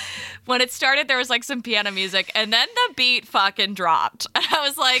me. When it started, there was like some piano music, and then the beat fucking dropped. And I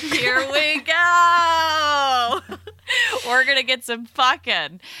was like, here we go. We're gonna get some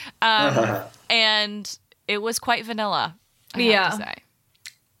fucking. And it was quite vanilla, I have to say.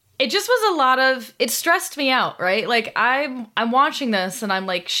 it just was a lot of, it stressed me out, right? Like I'm watching this and I'm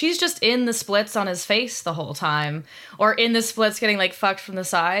like, she's just in the splits on his face the whole time, or in the splits getting like fucked from the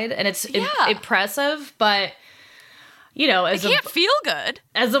side, and it's impressive, but you know, it can't feel good.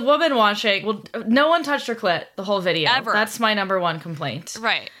 As a woman watching, well, no one touched her clit the whole video. Ever. That's my number one complaint.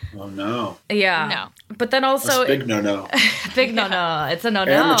 Right. Oh no. Yeah. No. But then also, That's big no. big no. It's a no.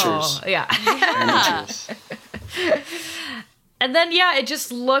 Amateurs. Yeah. Amateurs. And then, yeah, it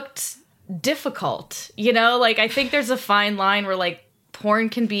just looked difficult, you know? Like, I think there's a fine line where, like, porn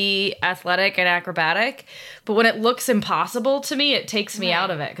can be athletic and acrobatic, but when it looks impossible to me, it takes me out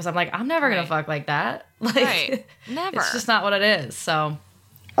of it, because I'm like, I'm never going to fuck like that. Like, never. It's just not what it is, so.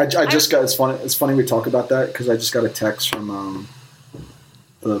 I just got, it's funny we talk about that, because I just got a text from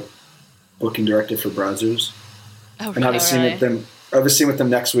the booking director for Brazzers. Oh, and I have a scene with them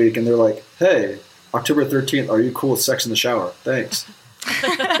next week, and they're like, hey, October 13th, are you cool with sex in the shower? Thanks.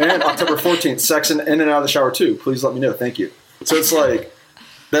 And October 14th, sex in and out of the shower too. Please let me know. Thank you. So it's like,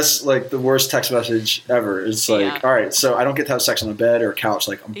 that's like the worst text message ever. It's like, all right, so I don't get to have sex on a bed or a couch.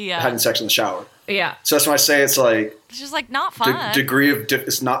 Like I'm having sex in the shower. Yeah. So that's when I say it's like, it's just like not fun. Degree of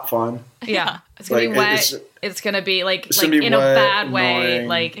it's not fun. Yeah. It's going to be wet. It's going to be like be in wet, a bad way. annoying.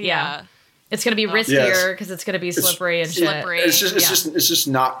 Like, yeah. It's going to be riskier because it's going to be slippery and shit. It's just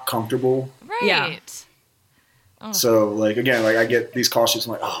not comfortable. Right. Yeah. Oh. So like again, like I get these call sheets.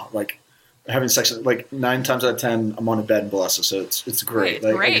 I'm like, oh, like having sex. Like 9 times out of 10, I'm on a bed in Balesa, so it's great.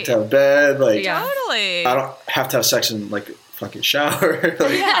 Like I get to have a bed. Like totally. I don't have to have sex in like a fucking shower.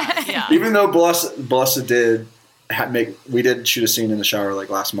 Like, even though Balesa did we did shoot a scene in the shower like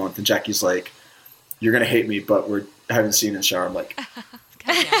last month, and Jackie's like, you're gonna hate me, but we're having a scene in the shower. I'm like,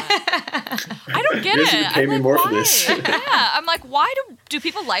 I don't get it. You pay me more for this. I'm like, why do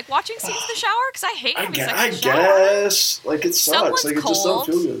people like watching scenes in the shower? Because I hate having sex in the shower. I guess like it sucks. Someone's like it just don't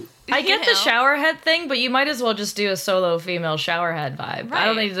feel good. I get the shower head thing, but you might as well just do a solo female shower head vibe. Right. I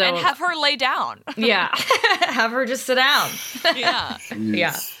don't need to and have her lay down. Yeah. Have her just sit down. Yeah.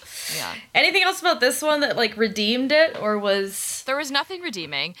 Yeah. Yeah. Anything else about this one that like redeemed it, or was there was nothing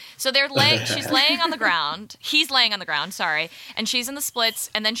redeeming? So she's laying on the ground. He's laying on the ground, sorry, and she's in the splits,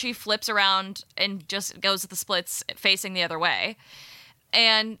 and then she flips around and just goes to the splits facing the other way.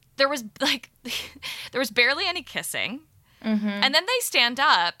 And there was barely any kissing. Mm-hmm. And then they stand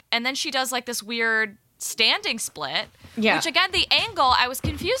up, and then she does like this weird standing split. Yeah. Which again, the angle I was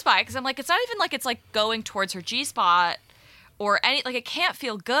confused by, because I'm like, it's not even like it's like going towards her G-spot. Or it can't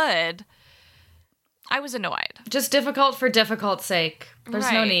feel good. I was annoyed. Just difficult for difficult's sake.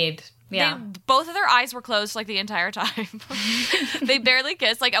 There's no need. Yeah. Both of their eyes were closed like the entire time. They barely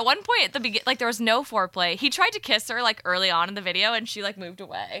kissed. Like at one point at the beginning, like there was no foreplay. He tried to kiss her like early on in the video, and she like moved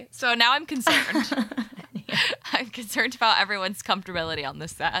away. So now I'm concerned. I'm concerned about everyone's comfortability on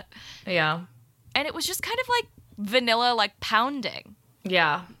this set. Yeah. And it was just kind of like vanilla, like pounding.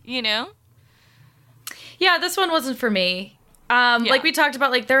 Yeah. You know? Yeah, this one wasn't for me. Like we talked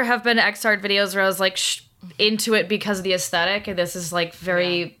about, like there have been X-Art videos where I was like into it because of the aesthetic, and this is like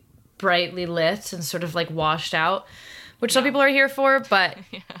very brightly lit and sort of like washed out, which some people are here for, but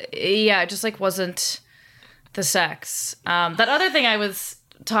it just like wasn't the sex. That other thing I was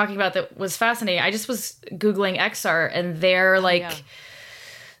talking about that was fascinating, I just was Googling X-Art, and they're like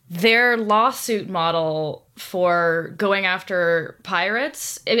their lawsuit model for going after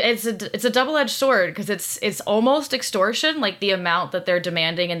pirates, it's a double-edged sword, because it's almost extortion, like the amount that they're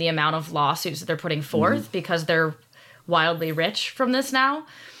demanding and the amount of lawsuits that they're putting forth because they're wildly rich from this now.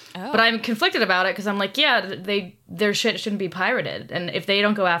 But I'm conflicted about it, because I'm like, their shit shouldn't be pirated, and if they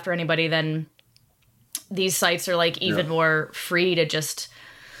don't go after anybody, then these sites are like even more free to just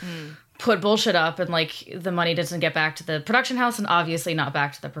put bullshit up, and like the money doesn't get back to the production house and obviously not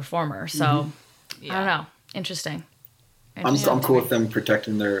back to the performer. So I don't know. Interesting. I'm cool with them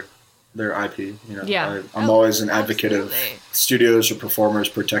protecting their IP. You know, yeah. I'm always an advocate of studios or performers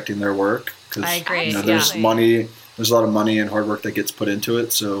protecting their work, because I agree. There's money. There's a lot of money and hard work that gets put into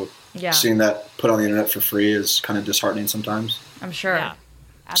it. So seeing that put on the internet for free is kind of disheartening sometimes. I'm sure. Yeah.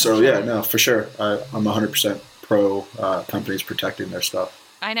 So for sure, I'm 100% pro companies protecting their stuff.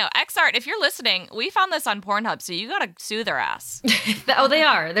 I know. X-Art, if you're listening, we found this on Pornhub, so you gotta sue their ass. They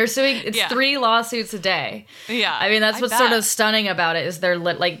are. They're suing. It's 3 lawsuits a day. Yeah. I mean, that's what's sort of stunning about it, is they're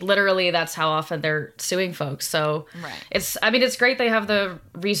literally that's how often they're suing folks. So it's great they have the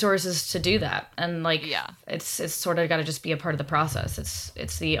resources to do that. And it's sort of got to just be a part of the process.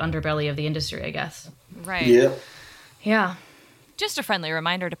 It's the underbelly of the industry, I guess. Right. Yeah. Yeah. Just a friendly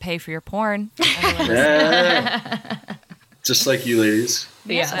reminder to pay for your porn. Just like you ladies.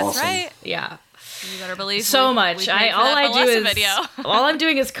 Yeah, that's right. Yeah. You better believe so much. All I'm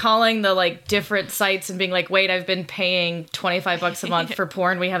doing is calling the like different sites and being like, wait, I've been paying $25 a month for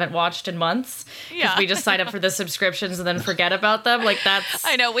porn we haven't watched in months. Yeah. We just sign up for the subscriptions and then forget about them. Like that's.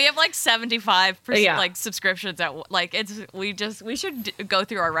 I know we have like 75% like subscriptions at like we should go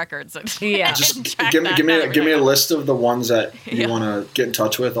through our records and Just and track give that me a list of the ones that you want to get in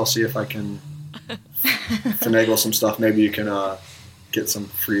touch with. I'll see if I can finagle some stuff. Maybe you can get some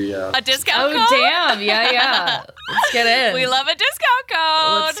free a discount code. Oh damn! Yeah. Let's get in. We love a discount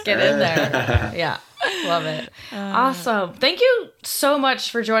code. Let's get in there. Yeah, love it. Awesome. Thank you so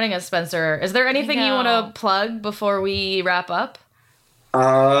much for joining us, Spencer. Is there anything you want to plug before we wrap up?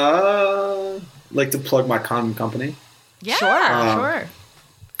 Like to plug my condom company. Yeah, sure.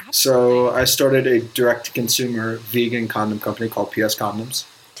 So I started a direct-to-consumer vegan condom company called PS Condoms.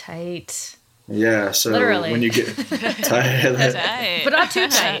 Tight. Yeah, so literally. When you get tight. But not too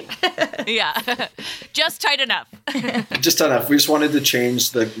tight. Yeah, just tight enough. Just tight enough. We just wanted to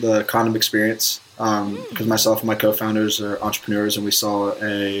change the condom experience because myself and my co-founders are entrepreneurs, and we saw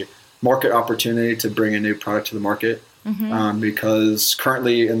a market opportunity to bring a new product to the market. Because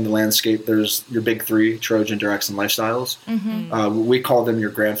currently in the landscape, there's your big three, Trojan, Durex, and Lifestyles. We call them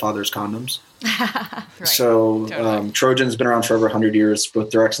your grandfather's condoms. Right. So Totally. Trojan's been around for over 100 years. Both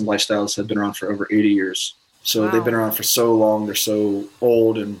Durex and Lifestyles have been around for over 80 years. So they've been around for so long. They're so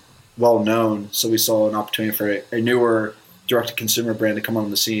old and well known. So we saw an opportunity for a newer direct-to-consumer brand to come on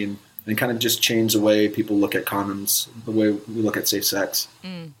the scene and kind of just change the way people look at condoms, the way we look at safe sex.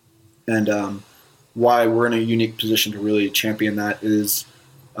 And why we're in a unique position to really champion that is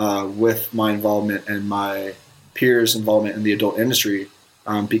with my involvement and my peers' involvement in the adult industry,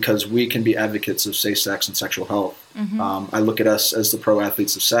 because we can be advocates of safe sex and sexual health. I look at us as the pro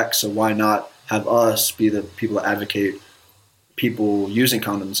athletes of sex, so why not have us be the people that advocate people using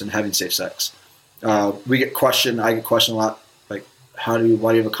condoms and having safe sex? I get questioned a lot, like, why do you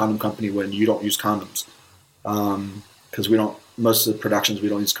have a condom company when you don't use condoms? Because most of the productions, we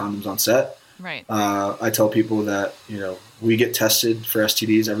don't use condoms on set. Right. I tell people that, we get tested for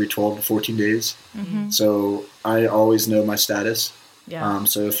STDs every 12 to 14 days. So I always know my status. Yeah.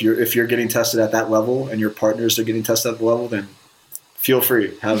 So if you're getting tested at that level and your partners are getting tested at the level, then feel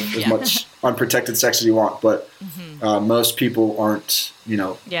free, have as much unprotected sex as you want. But most people aren't,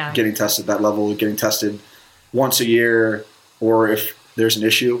 getting tested at that level, getting tested once a year, or if there's an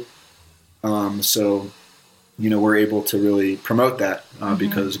issue. So we're able to really promote that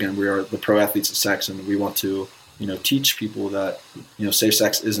because, again, we are the pro athletes of sex, and we want to, teach people that, safe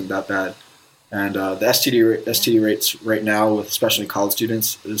sex isn't that bad. And the STD rates right now, especially college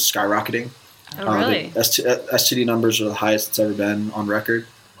students, is skyrocketing. Oh, really? The STD numbers are the highest it's ever been on record.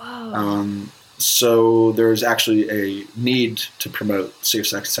 Whoa. So there's actually a need to promote safe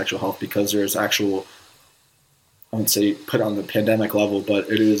sex and sexual health because there's actual, I wouldn't say put on the pandemic level, but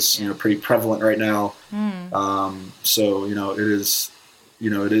it is pretty prevalent right now. So it is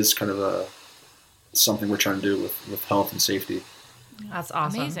kind of something we're trying to do with health and safety. That's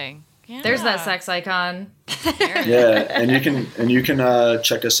awesome. Amazing. Yeah. There's that sex icon. Yeah, and you can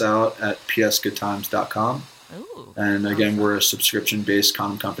check us out at psgoodtimes.com. Ooh, and again, we're a subscription-based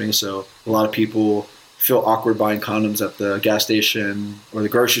condom company, so a lot of people feel awkward buying condoms at the gas station or the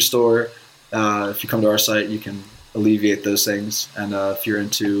grocery store. If you come to our site, you can alleviate those things. And if you're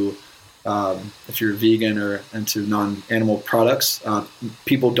vegan or into non-animal products,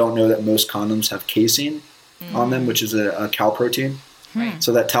 people don't know that most condoms have casein on them, which is a cow protein. Right.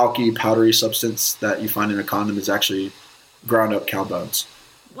 So that talky, powdery substance that you find in a condom is actually ground up cow bones.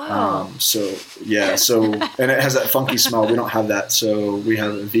 Wow. And it has that funky smell. We don't have that. So we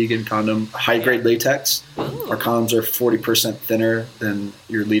have a vegan condom, high grade latex. Ooh. Our condoms are 40% thinner than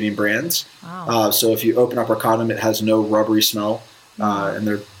your leading brands. Wow. So if you open up our condom, it has no rubbery smell, and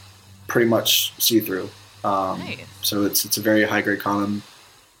they're pretty much see-through. Nice. So it's a very high grade condom.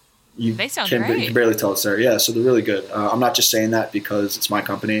 They sound great. You can barely tell it's there. Yeah, so they're really good. I'm not just saying that because it's my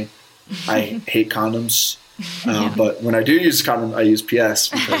company. I hate condoms. But when I do use a condom, I use PS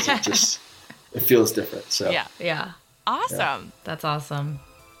because it feels different. So Yeah. Awesome. Yeah. That's awesome.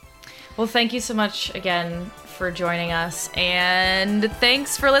 Well, thank you so much again for joining us. And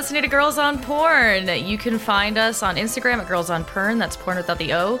thanks for listening to Girls on Porn. You can find us on Instagram at Girls on Porn. That's porn without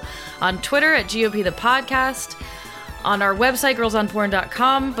the O. On Twitter at GOP the Podcast. On our website,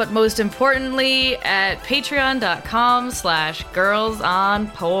 girlsonporn.com, but most importantly, at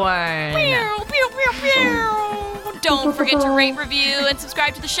patreon.com/girlsonporn. Pew, pew, pew, pew. Don't forget to rate, review, and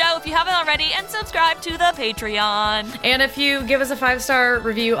subscribe to the show if you haven't already, and subscribe to the Patreon. And if you give us a 5-star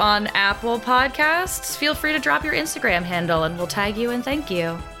review on Apple Podcasts, feel free to drop your Instagram handle, and we'll tag you and thank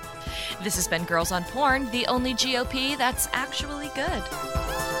you. This has been Girls on Porn, the only GOP that's actually good.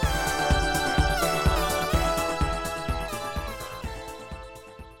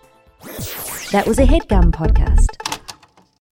 That was a HeadGum podcast.